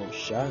Balabalabo,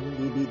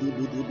 Shandi Bidi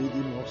Bidi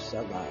Bidi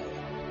Mosavaya.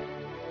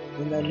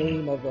 In the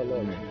name of the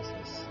Lord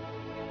Jesus.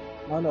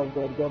 Man of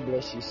God, God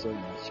bless you so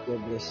much.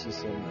 God bless you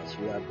so much.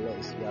 We are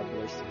blessed. We are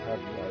blessed to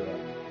have you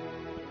around.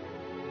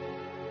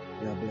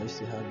 We are blessed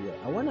to have you.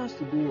 I want us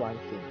to do one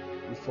thing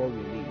before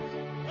we leave.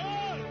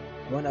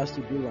 I want us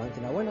to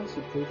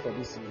pray for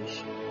this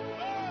nation.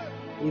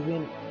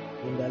 Even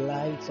in the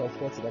light of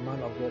what the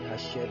man of God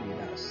has shared with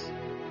us.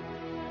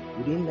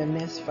 Within the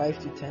next 5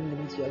 to 10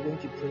 minutes, we are going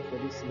to pray for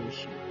this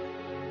nation.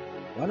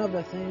 One of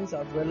the things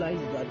I've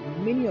realized is that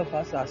many of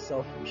us are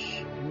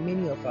selfish.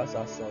 Many of us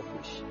are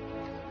selfish.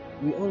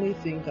 We only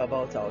think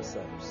about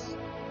ourselves.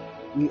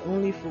 We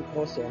only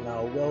focus on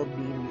our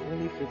well-being. We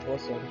only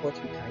focus on what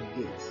we can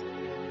get.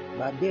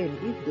 But then,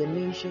 if the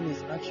nation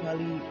is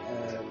actually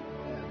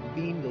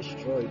being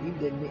destroyed,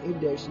 if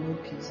there is no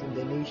peace in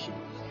the nation,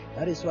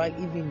 that is why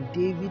even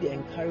David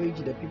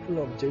encouraged the people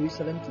of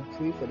Jerusalem to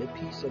pray for the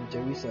peace of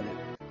Jerusalem.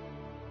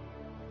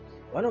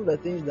 One of the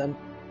things that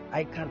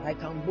I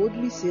can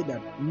boldly say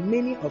that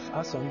many of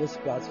us on this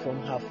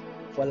platform have,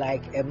 for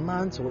like a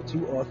month or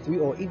 2 or 3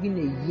 or even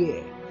a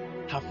year,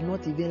 have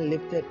not even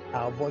lifted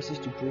our voices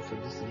to pray for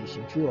this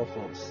nation. True or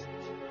false?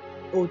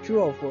 Oh, true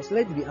or false?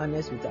 Let's be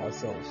honest with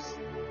ourselves.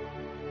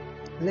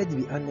 Let's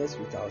be honest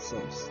with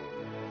ourselves.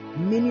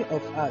 Many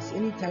of us,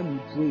 anytime we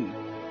pray,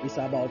 it's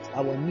about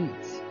our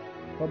needs,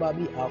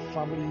 probably our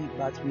family,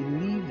 but we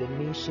leave the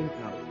nation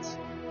out.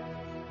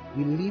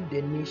 We leave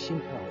the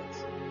nation out.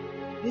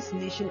 This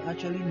nation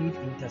actually needs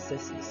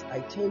intercessors.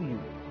 I tell you,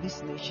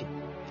 this nation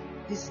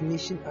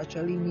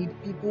actually needs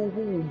people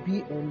who will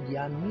be on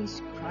their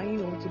knees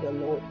crying unto the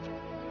Lord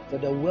for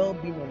the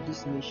well-being of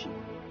this nation.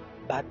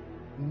 But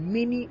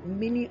many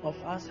of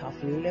us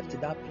have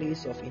left that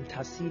place of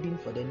interceding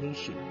for the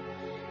nation.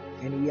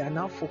 And we are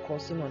now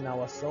focusing on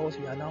ourselves.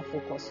 We are now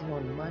focusing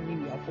on money.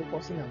 We are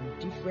focusing on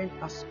different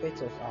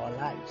aspects of our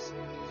lives.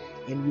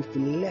 And we've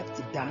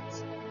left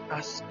that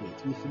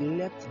aspect. We've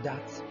left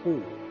that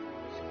hole.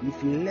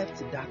 We've left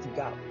that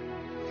gap.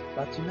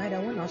 But tonight I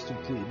want us to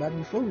pray. But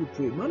before we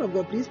pray, man of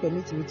God, please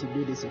permit me to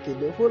do this, okay?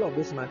 The whole of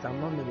this month I'm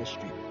not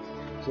ministry.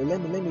 So let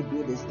me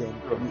do this, then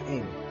we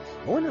end.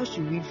 I want us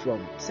to read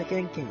from 2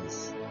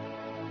 Kings.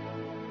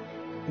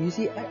 You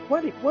see,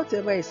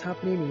 whatever is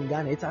happening in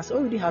Ghana, it has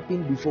already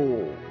happened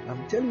before.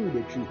 I'm telling you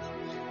the truth.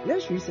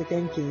 Let's read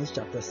 2 Kings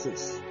chapter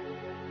 6,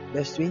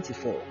 verse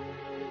 24.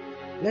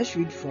 Let's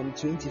read from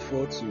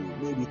 24 to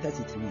maybe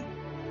 33.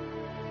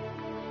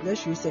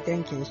 Let's read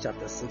 2 Kings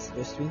chapter 6,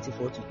 verse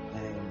 24 to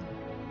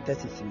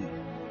 33.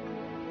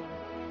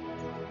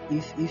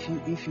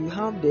 If you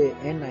have the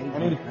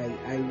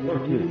NIV, I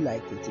would really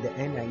like it, the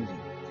NIV.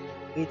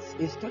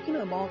 It's talking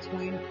about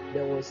when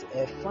there was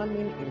a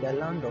famine in the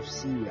land of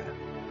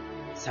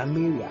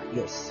Samaria,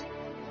 yes.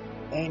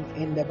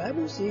 And the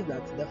Bible says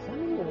that the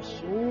famine was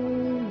so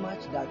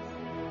much that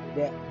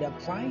the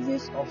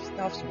prices of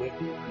stuffs were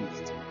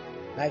increased.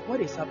 Like what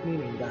is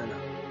happening in Ghana.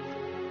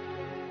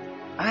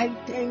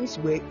 Items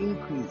were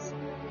increased.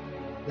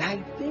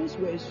 Like things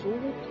were so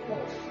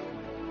tough.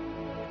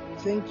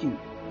 Thank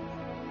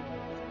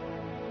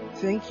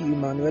you,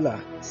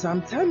 Manuela.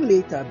 Sometime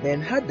later,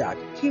 Ben-Hadad,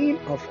 king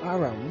of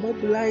Aram,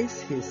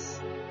 mobilized his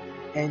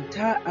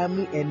entire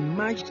army and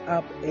marched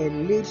up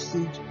and laid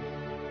siege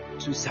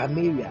to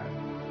Samaria.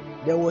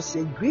 There was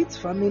a great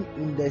famine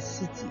in the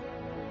city.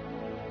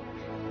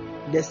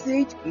 The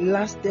siege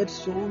lasted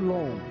so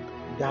long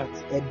that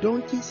a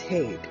donkey's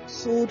head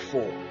sold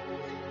for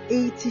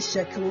 80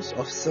 shekels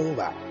of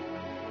silver,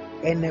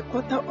 and a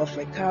quarter of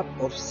a cup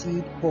of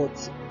seed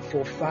pods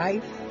for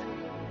 5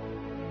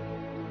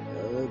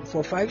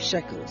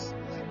 shekels.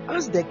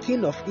 As the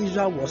king of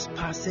Israel was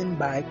passing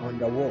by on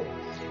the wall,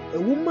 a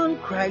woman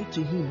cried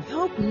to him,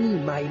 "Help me,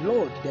 my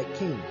lord, the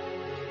king."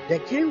 The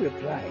king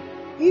replied,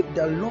 "If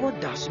the Lord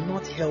does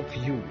not help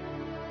you,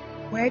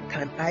 where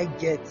can I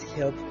get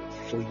help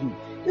for you?"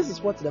 This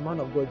is what the man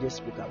of God just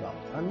spoke about.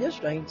 I'm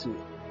just trying to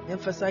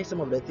emphasize some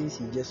of the things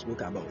he just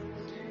spoke about.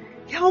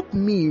 "Help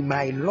me,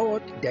 my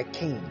lord, the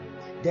king."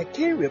 The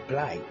king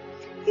replied,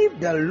 "If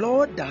the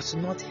Lord does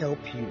not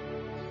help you,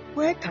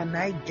 where can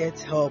I get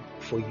help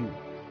for you?"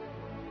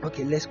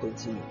 Okay, let's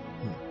continue.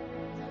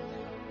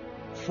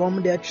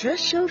 From the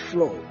threshing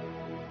floor,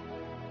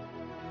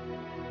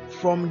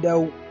 from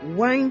the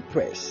wine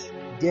press.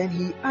 Then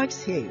he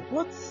asked her,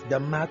 "What's the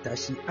matter?"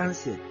 She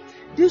answered,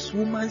 "This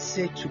woman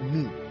said to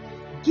me,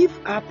 'Give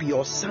up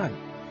your son,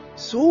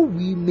 so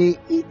we may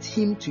eat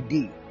him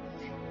today,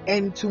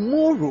 and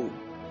tomorrow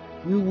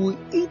we will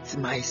eat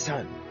my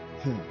son.'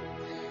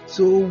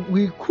 So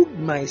we cooked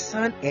my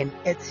son and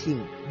ate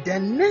him. The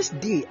next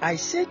day I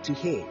said to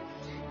her,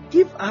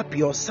 'Give up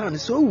your son,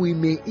 so we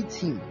may eat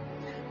him.'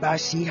 But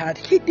she had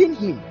hidden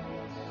him."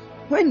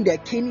 When the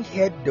king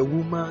heard the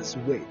woman's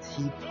words,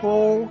 he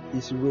tore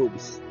his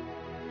robes.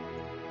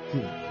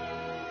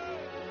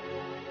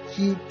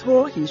 He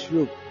tore his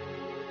robe.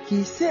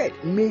 He said,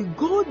 "May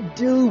God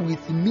deal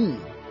with me,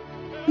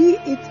 be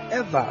it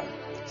ever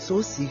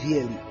so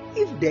severely,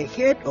 if the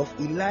head of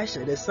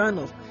Elisha, the son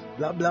of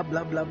blah blah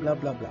blah blah blah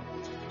blah blah."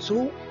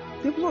 So,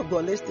 people of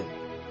God, listen.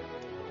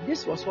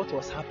 This was what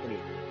was happening,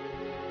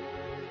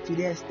 to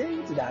the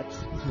extent that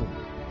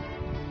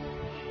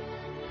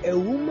a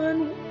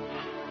woman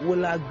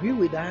will agree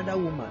with another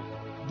woman.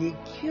 They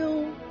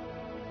kill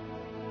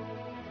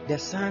the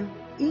son,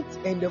 eat,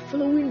 and the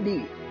following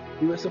day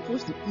they were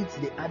supposed to eat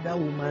the other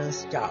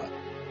woman's child,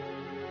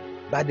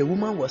 but the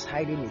woman was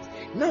hiding it.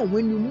 Now,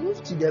 when you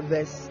move to the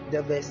verse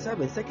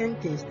 7, 2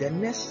 Kings, the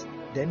next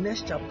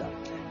chapter,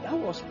 that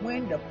was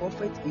when the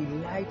prophet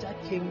Elijah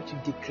came to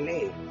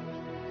declare.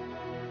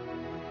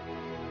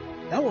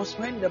 That was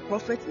when the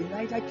prophet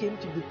Elijah came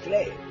to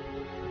declare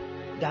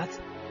that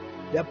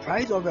the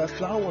price of the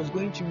flour was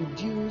going to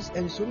reduce,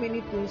 and so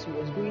many things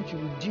was going to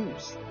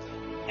reduce.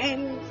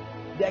 And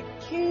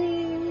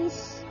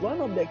one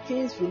of the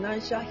king's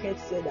financial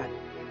heads said that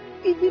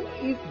even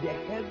if the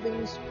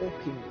heavens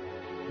open,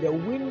 the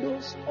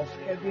windows of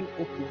heaven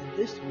open,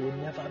 this will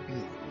never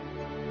be.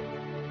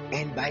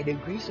 And by the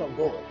grace of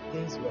God,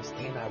 things will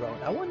turn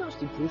around. I want us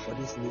to pray for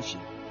this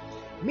nation.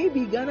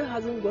 Maybe Ghana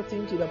hasn't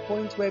gotten to the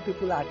point where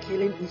people are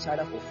killing each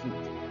other for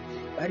food,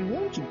 but we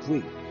want to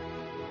pray.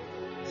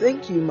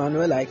 Thank you,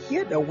 Manuel. I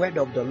hear the word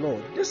of the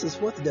Lord. This is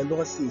what the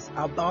Lord says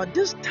about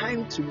this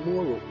time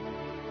tomorrow.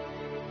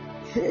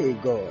 Hey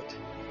God,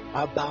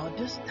 about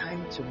this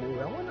time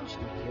tomorrow, I want us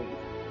to pray.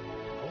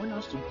 I want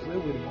us to pray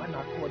with one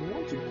accord. We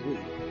want to pray.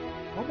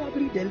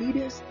 Probably the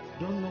leaders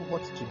don't know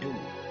what to do.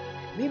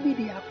 Maybe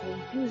they are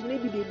confused.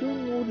 Maybe they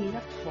don't know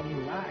left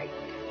from right.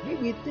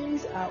 Maybe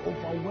things are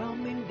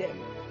overwhelming them.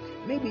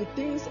 Maybe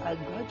things are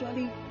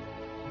gradually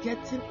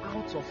getting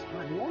out of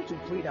hand. We want to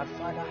pray that,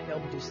 Father,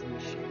 help this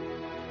nation.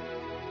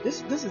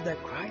 This is the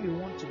cry we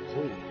want to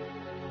pray.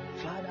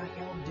 Father,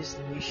 help this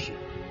nation.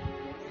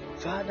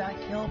 Father,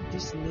 help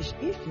this nation.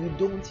 If you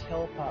don't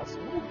help us,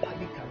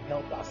 nobody can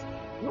help us.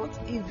 Not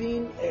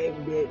even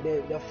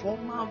the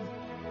former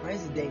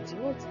president,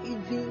 not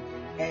even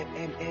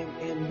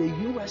the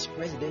US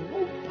president.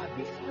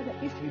 Nobody. Father,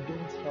 if you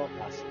don't help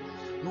us,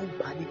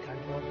 nobody can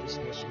help this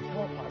nation.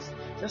 Help us.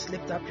 Just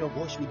lift up your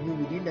voice with me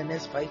within the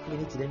next 5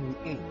 minutes, then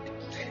we end.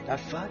 That,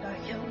 Father,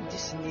 help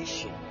this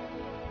nation.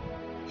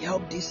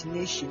 Help this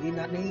nation in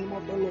the name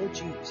of the Lord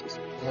Jesus.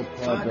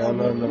 Father,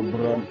 we need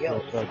your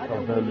help.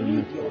 Father, we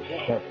need your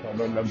help.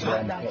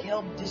 Father,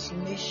 help this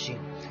nation.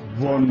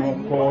 Father,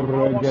 you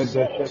are our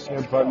source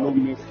of help.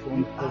 You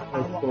are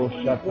our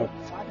only hope.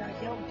 Father,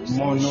 help this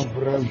nation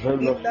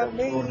in the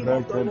name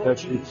of the Lord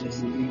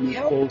Jesus.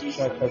 Help this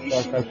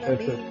nation in the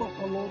name of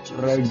the Lord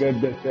Jesus.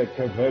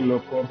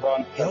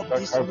 Help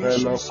this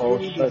nation,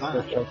 Spirit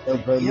Divine.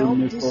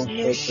 Help this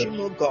nation,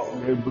 O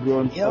God.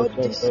 Help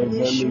this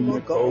nation, O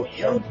God.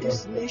 Help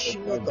this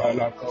nation, O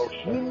God.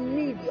 We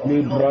need your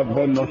help,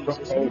 Lord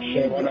Jesus. We need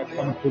your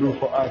help, through Lord.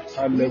 for us.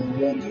 We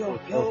need your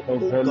help, O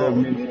God.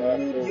 We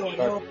need your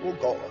help, O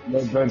God.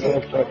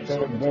 Take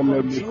absolute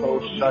control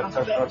of the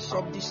affairs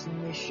of this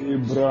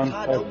nation.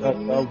 Father, we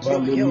need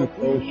your help.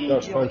 We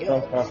need your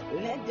help.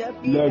 Let there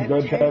be a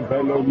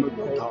turnaround,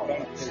 O God.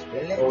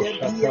 Let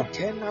there be a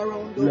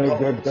turnaround, O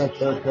God.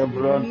 Father, we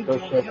need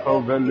your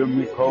help. We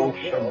need your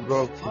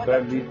help.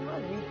 Father,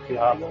 tonight we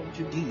cry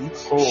unto thee.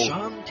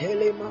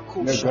 Shantele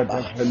makoshaba.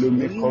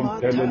 Lima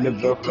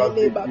taike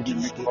tele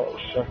batuske.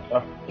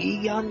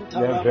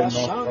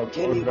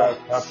 Iyantalabashanteleba,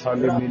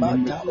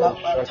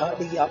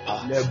 Rabatalabataliapa,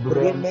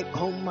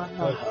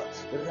 Remekomanaha,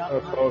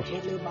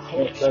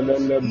 Ramantelebahosha,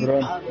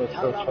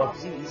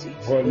 Ipantalabazizi,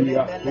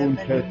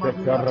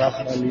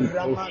 Lebelemenimaniata,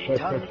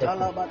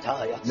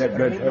 Ramantantalabataya,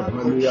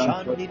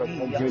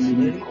 Rimakoshandibia,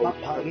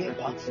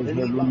 Libapaeba,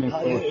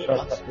 Libapaeba,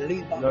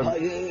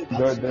 Libapaeba.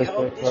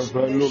 Help this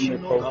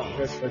nation, O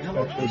God.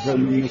 Help this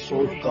nation, O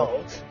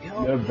God.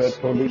 Help this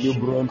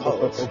nation, O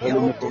God.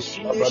 Help this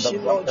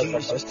nation, Lord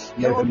Jesus.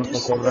 Help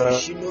this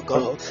nation, O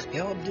God.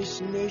 Help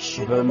this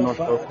nation, Abba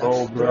Father.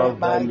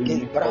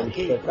 Rabake,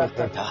 brake,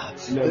 brakata.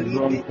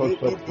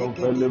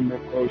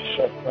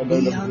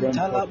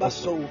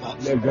 Iantalabasova,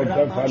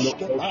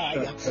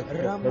 Ramashkepaya,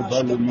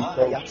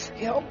 Ramashkepaya.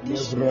 Help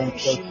this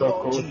nation,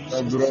 Lord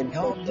Jesus.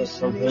 Help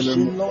this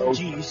nation, Lord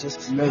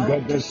Jesus.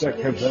 Help this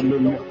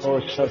nation,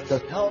 Lord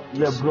Jesus. Help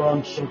this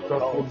nation, O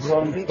God.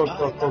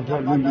 Ripaya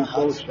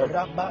Tabanaha,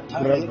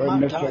 Rabataye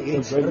Mataye,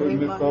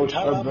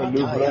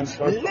 Rimantalabataya.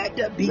 Let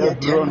there be a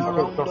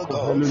turnaround, O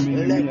God.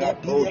 Let there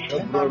be a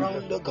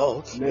turnaround, O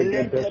God.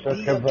 Let there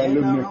be a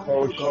turnaround, O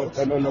God.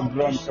 Help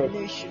this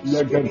nation,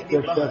 Spirit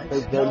Divine.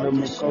 Help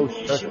this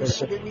nation,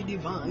 Spirit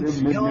Divine.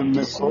 Help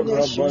this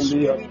nation,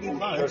 Spirit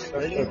Divine.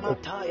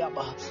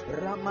 Limatayaba,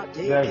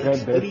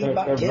 Ramateke,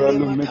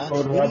 Libatelemata,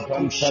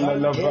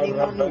 Likushantene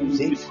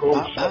Manuze,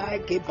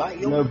 Babake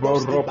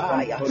Bayontoske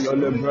Baya,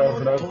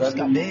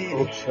 Rimontoska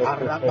Bele,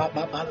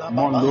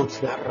 Arababalababa,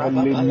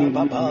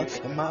 Arababalababa,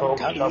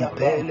 Mantalia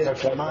Pele,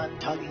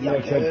 Mantalia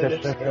Pele,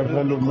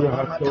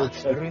 Rimikonamata,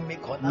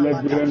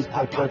 Rimikonamata,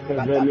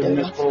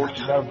 Atandadate,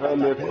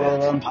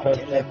 Atandadate,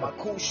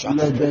 Patelebakusha,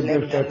 Lembele,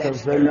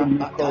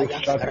 Rabataya,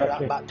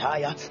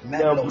 Rabataya,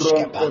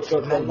 Meloskepa,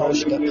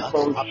 Meloskepa,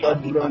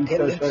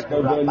 Apanibakele,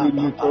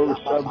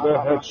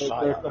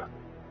 Rabababalababasaya.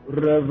 In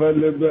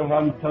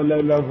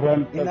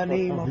the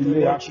name of the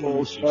Lord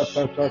Jesus.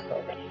 In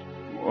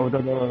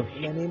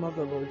the name of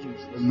the Lord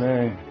Jesus.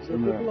 Amen. So,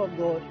 people of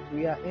God,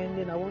 we are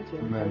ending. I want to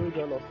encourage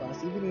all of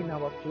us, even in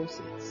our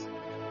closets,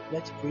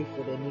 let's pray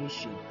for the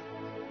nation.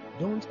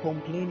 Don't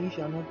complain if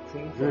you are not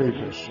praying for the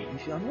nation.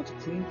 If you are not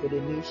praying for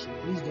the nation,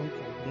 please don't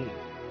complain.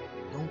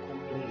 Don't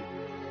complain.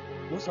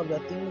 Most of the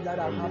things that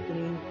are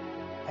happening,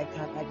 I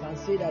can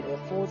say that a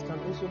fault can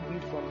also be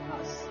from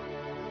us,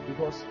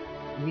 because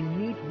we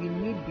need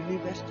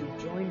believers to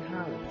join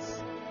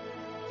hands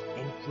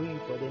and pray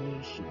for the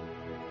nation.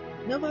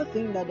 Never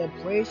think that the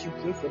prayers you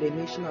pray for the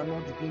nation are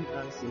not being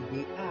answered.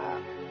 They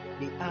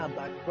are,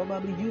 but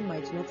probably you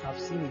might not have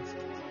seen it.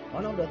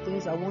 One of the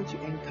things I want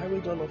to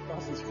encourage all of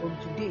us is, from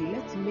today,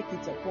 let's make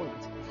it a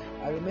point.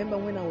 I remember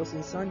when I was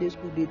in Sunday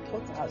school, they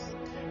taught us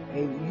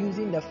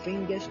using the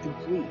fingers to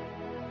pray.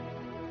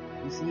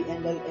 You see,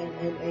 and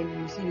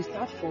you see, you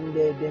start from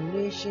the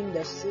nation,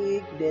 the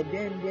sick, the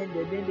then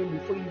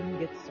before you even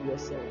get to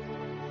yourself.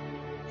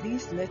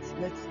 Please let's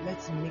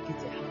make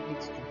it a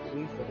habit to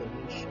pray for the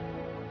nation.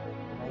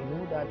 And I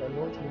know that the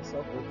Lord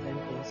Himself will turn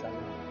things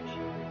around.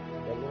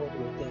 The Lord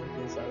will turn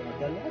things around.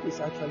 The Lord is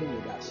actually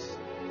with us.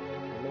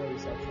 The Lord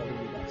is actually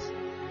with us.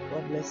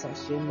 God bless us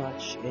so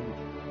much, and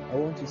I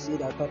want to say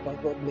that, Papa,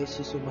 God bless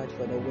you so much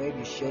for the word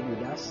you shared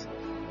with us.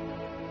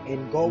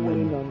 And God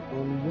willing,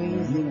 on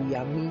Wednesday we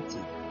are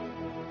meeting.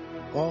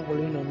 God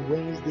willing, on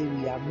Wednesday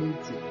we are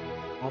meeting.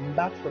 I'm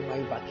back from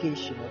my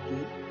vacation,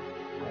 okay?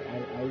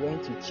 I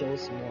went to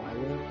Chelsea. I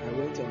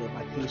went on a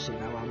vacation.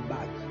 Now I'm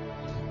back.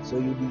 So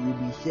you'll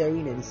be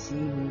hearing and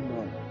seeing me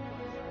more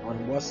on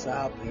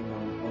WhatsApp and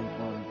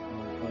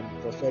on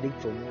prophetic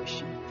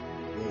promotion.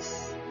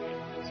 Yes.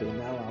 So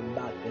now I'm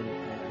back, and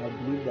I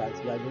believe that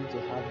we are going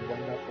to have a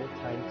wonderful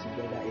time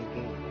together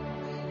again.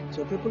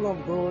 So, people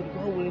of God,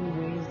 God willing,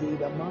 Wednesday,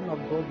 the man of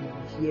God will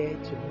be here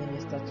to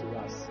minister to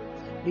us.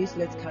 Please,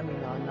 let's come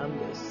in our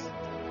numbers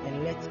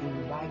and let's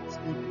invite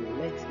people.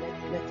 Let's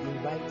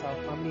invite our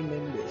family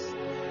members,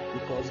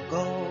 because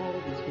God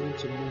is going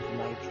to move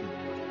mightily.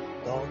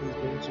 God is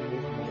going to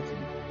move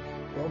mightily.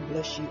 God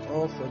bless you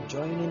all for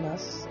joining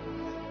us,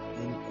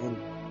 and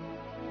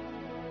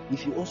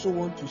If you also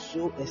want to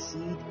sow a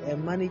seed,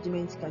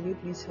 management, can you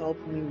please help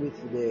me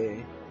with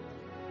the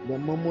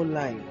Momo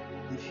line?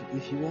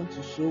 If you want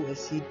to sow a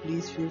seed,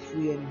 please feel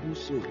free and do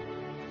so.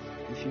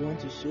 If you want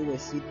to sow a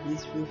seed,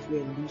 please feel free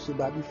and do so.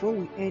 But before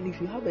we end, if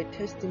you have a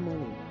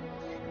testimony,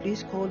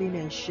 please call in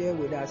and share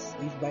with us.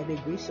 If by the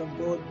grace of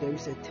God there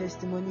is a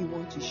testimony you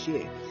want to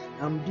share,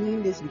 I'm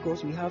doing this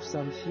because we have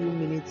some few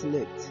minutes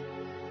left,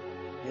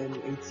 and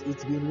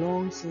it's been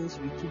long since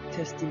we took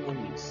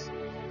testimonies.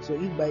 So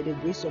if by the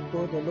grace of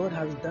God the Lord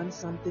has done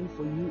something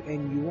for you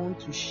and you want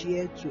to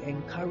share to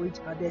encourage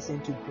others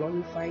and to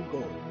glorify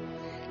God,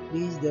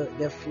 please,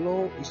 the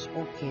floor is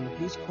open.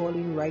 Please call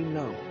in right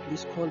now.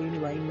 Please call in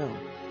right now.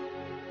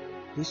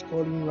 Please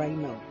call in right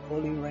now.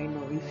 Call in right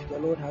now. If the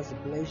Lord has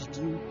blessed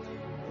you,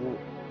 or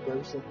there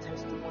is a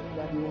testimony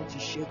that you want to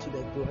share to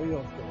the glory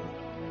of God.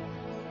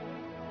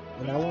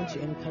 And I want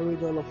to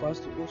encourage all of us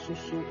to also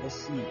sow a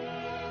seed.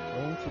 I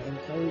want to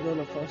encourage all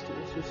of us to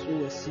also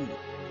sow a seed.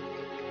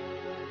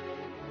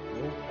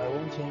 I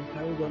want to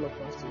encourage all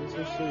of us to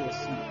also sow a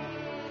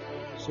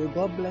seed. So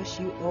God bless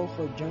you all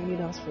for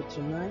joining us for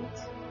tonight.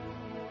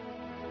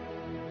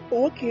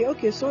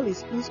 Okay,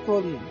 Solis, please call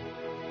in.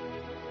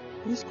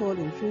 Please call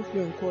in. Feel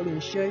free and call in.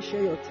 Share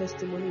your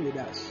testimony with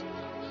us.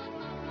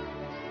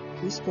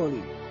 Please call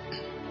in.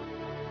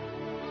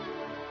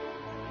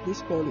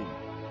 Please call in.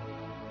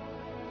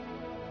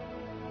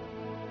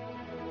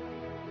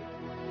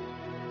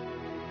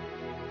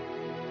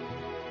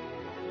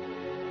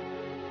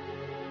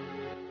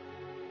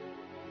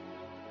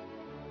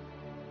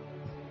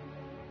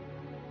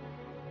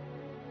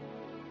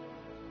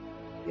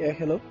 Yeah,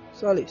 hello,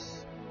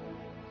 Solis.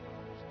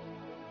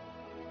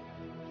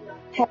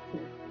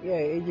 Yeah,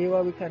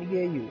 AJ, we can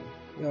hear you.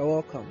 You are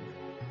welcome.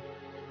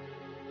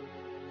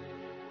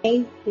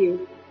 Thank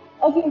you.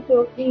 Okay,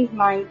 so please,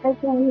 my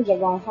testimony is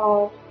about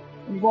how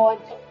God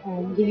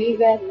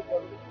delivered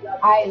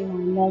I and my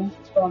mom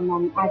from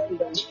an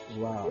accident.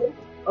 Wow.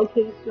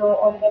 Okay, so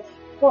on the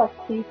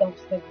 14th of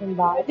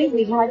September, I think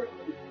we had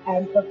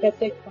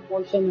prophetic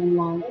promotion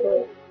online.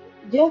 So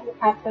just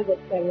after the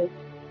service,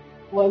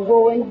 we're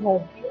going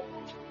home.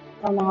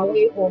 On our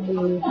way home,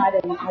 we had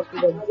an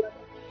accident.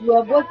 We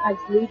were both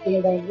asleep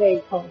in the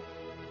vehicle.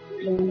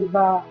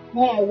 But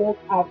when I woke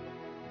up,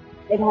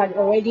 it had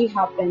already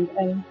happened,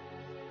 and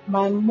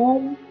my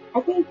mom,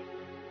 I think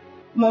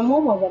my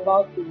mom was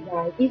about to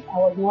die. If I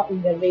was not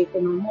in the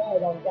vehicle, my mom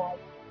would have died.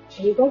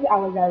 Because I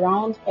was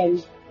around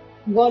and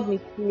God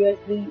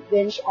mysteriously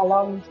didn't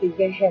allow me to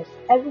get hurt.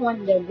 Everyone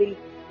in the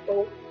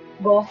vehicle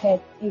got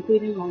hurt,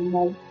 including my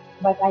mom.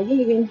 But I didn't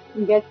even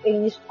get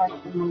any scratch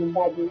on my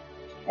body.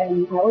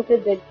 And I also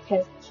did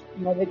tests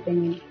and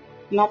everything.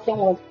 Nothing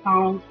was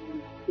found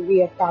to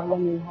be a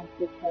problem in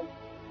hospital.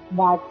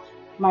 But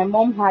my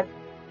mom had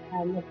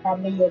a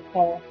problem with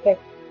her hip.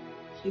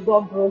 She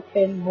got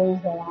broken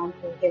bones around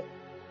her hip,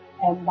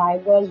 and by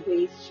God's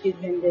grace, she's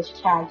been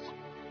discharged.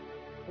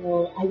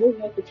 So I just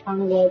want to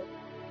thank God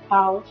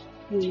how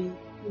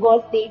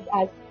God saved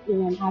us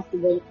in an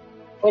accident,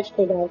 which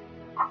could have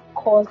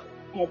caused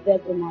a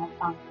death in our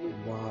family.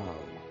 Wow.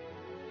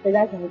 So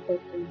that's my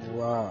question.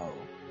 Wow.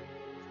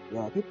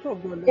 People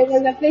of God, It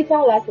was a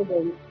fatal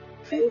accident.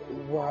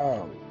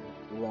 Wow.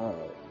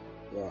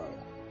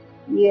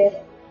 Yes.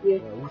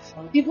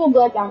 Wow. People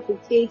got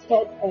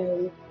amputated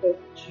and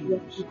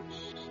Jesus.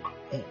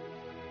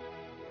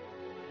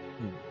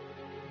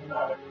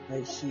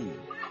 I see.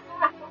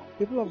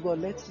 People of God,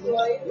 let's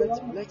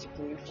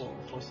pray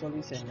for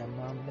Solis and their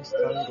mom. Let's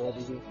thank God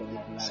even for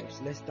their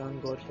lives. Let's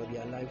thank God for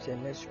their lives,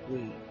 and let's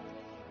pray.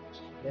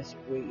 Let's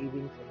pray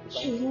even for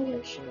divine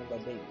protection over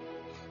them.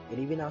 And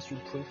even as we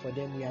pray for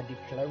them, we are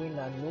declaring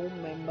that no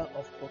member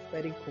of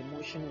prophetic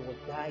promotion will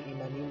die in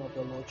the name of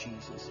the Lord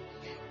Jesus.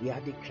 We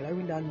are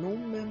declaring that no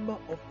member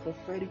of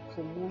prophetic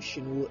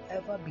promotion will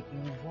ever be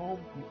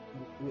involved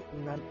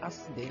in an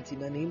accident in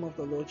the name of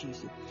the Lord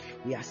Jesus.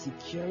 We are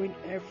securing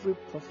every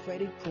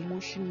prophetic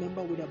promotion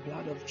member with the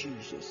blood of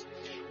Jesus.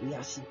 We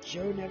are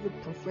securing every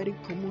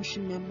prophetic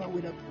promotion member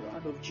with the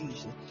blood of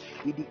Jesus.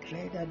 We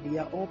declare that they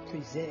are all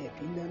preserved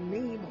in the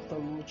name of the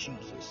Lord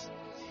Jesus.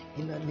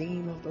 In the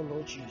name of the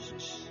Lord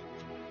Jesus,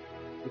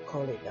 we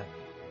call it that.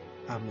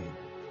 Amen.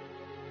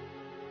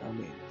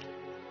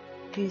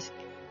 Please,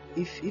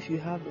 if you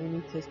have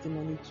any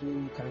testimony too,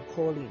 you can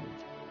call in.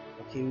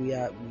 Okay, we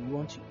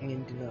want to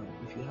end now.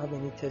 If you have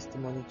any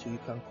testimony too, you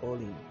can call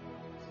in.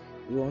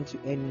 We want to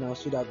end now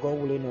so that God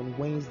willing on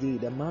Wednesday,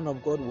 the man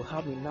of God will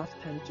have enough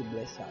time to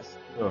bless us.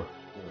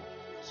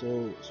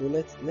 So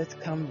let's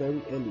come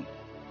very early.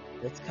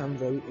 Let's come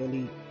very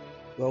early.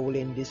 God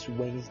willing this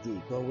Wednesday.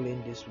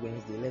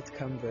 Let's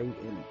come very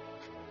early.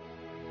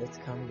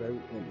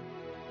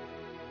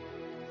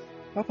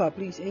 Papa,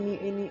 please,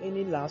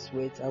 any last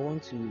words? I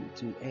want to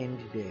end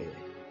the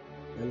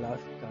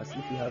last class.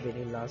 If you have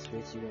any last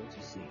words you want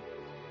to say.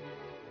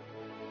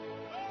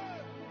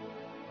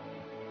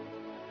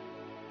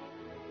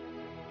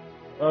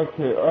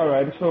 Okay, all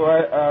right. So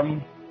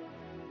I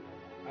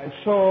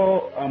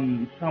saw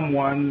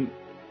someone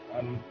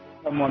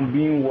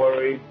being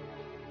worried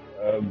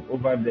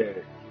over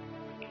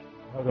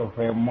because of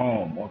her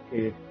mom.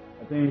 Okay,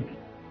 I think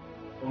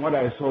from what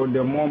I saw,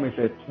 the mom is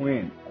a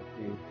twin.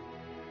 Okay,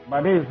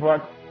 but this is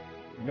what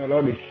the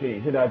Lord is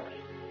saying. Say that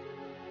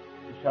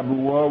it shall be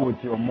well with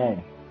your mom.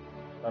 It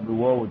shall be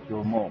well with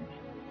your mom.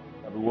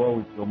 It shall be well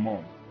with your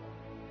mom.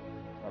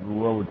 It shall be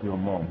well with your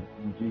mom.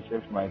 In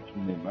Jesus' mighty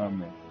name,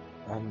 amen.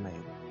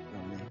 Amen.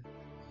 Amen.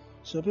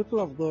 So, people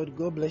of God,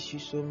 God bless you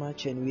so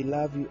much, and we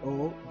love you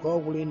all.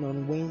 God willing,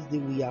 on Wednesday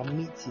we are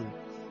meeting.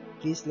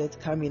 Please let's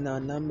come in our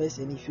numbers,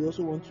 and if you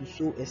also want to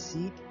sow a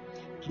seed,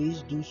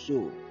 please do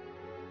so.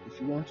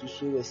 If you want to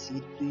sow a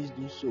seed, please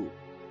do so.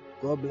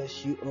 God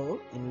bless you all,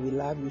 and we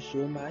love you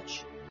so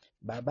much.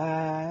 Bye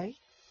bye.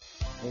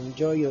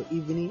 Enjoy your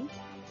evening.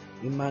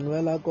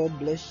 Emanuela, God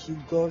bless you.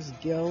 God's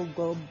girl,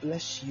 God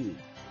bless you.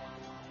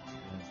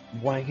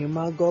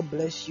 Wahima, God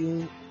bless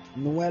you.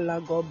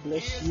 Noella, God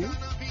bless you.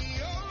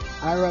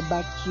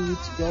 Araba Cute,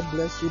 God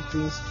bless you.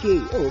 Prince K,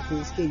 oh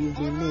Prince K, you've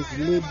been missed.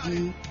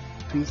 Lady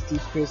Christy,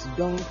 Chris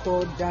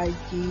Donko,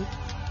 Daiki,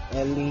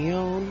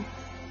 Leon,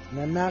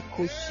 Nana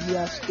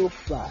Koshia,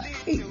 Stofa.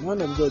 Hey,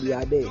 none of them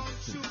are there.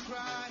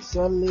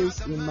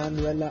 Solis,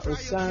 Emanuela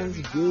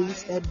Osans,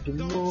 Grace,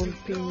 Edmond,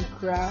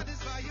 Pinkra,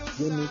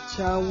 Jenny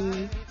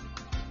Chow,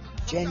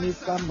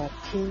 Jennifer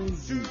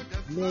McKinsey,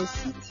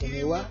 Mercy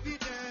Tenewa.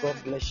 God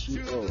bless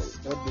you all.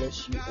 God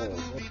bless you all.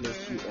 God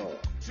bless you all.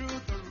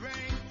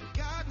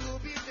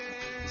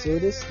 So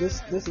this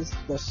is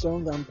the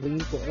song I'm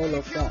playing for all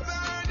of us.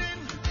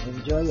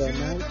 Enjoy your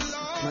night.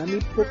 Mami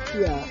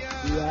Pokia,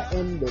 we are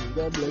ending.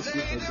 God bless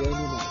you for joining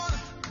us.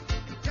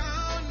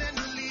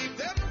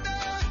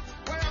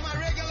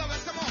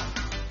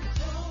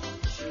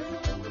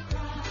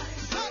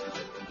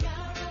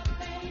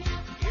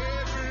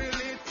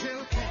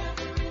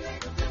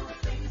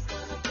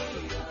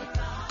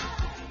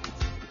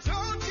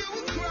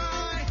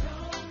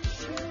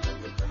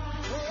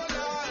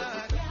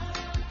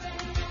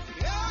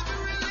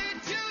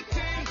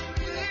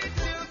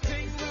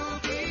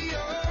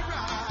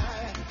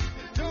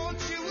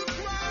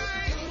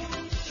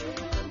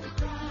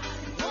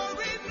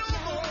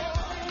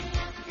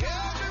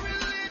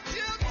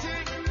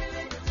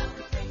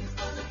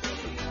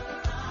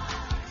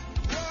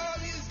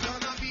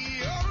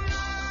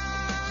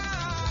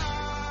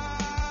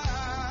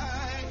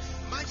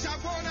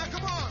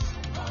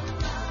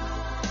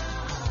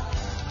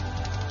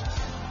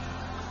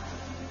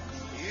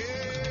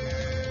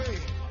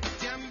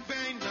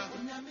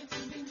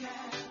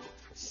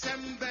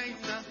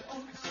 Sembena,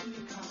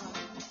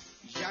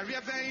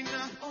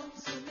 Yariavena.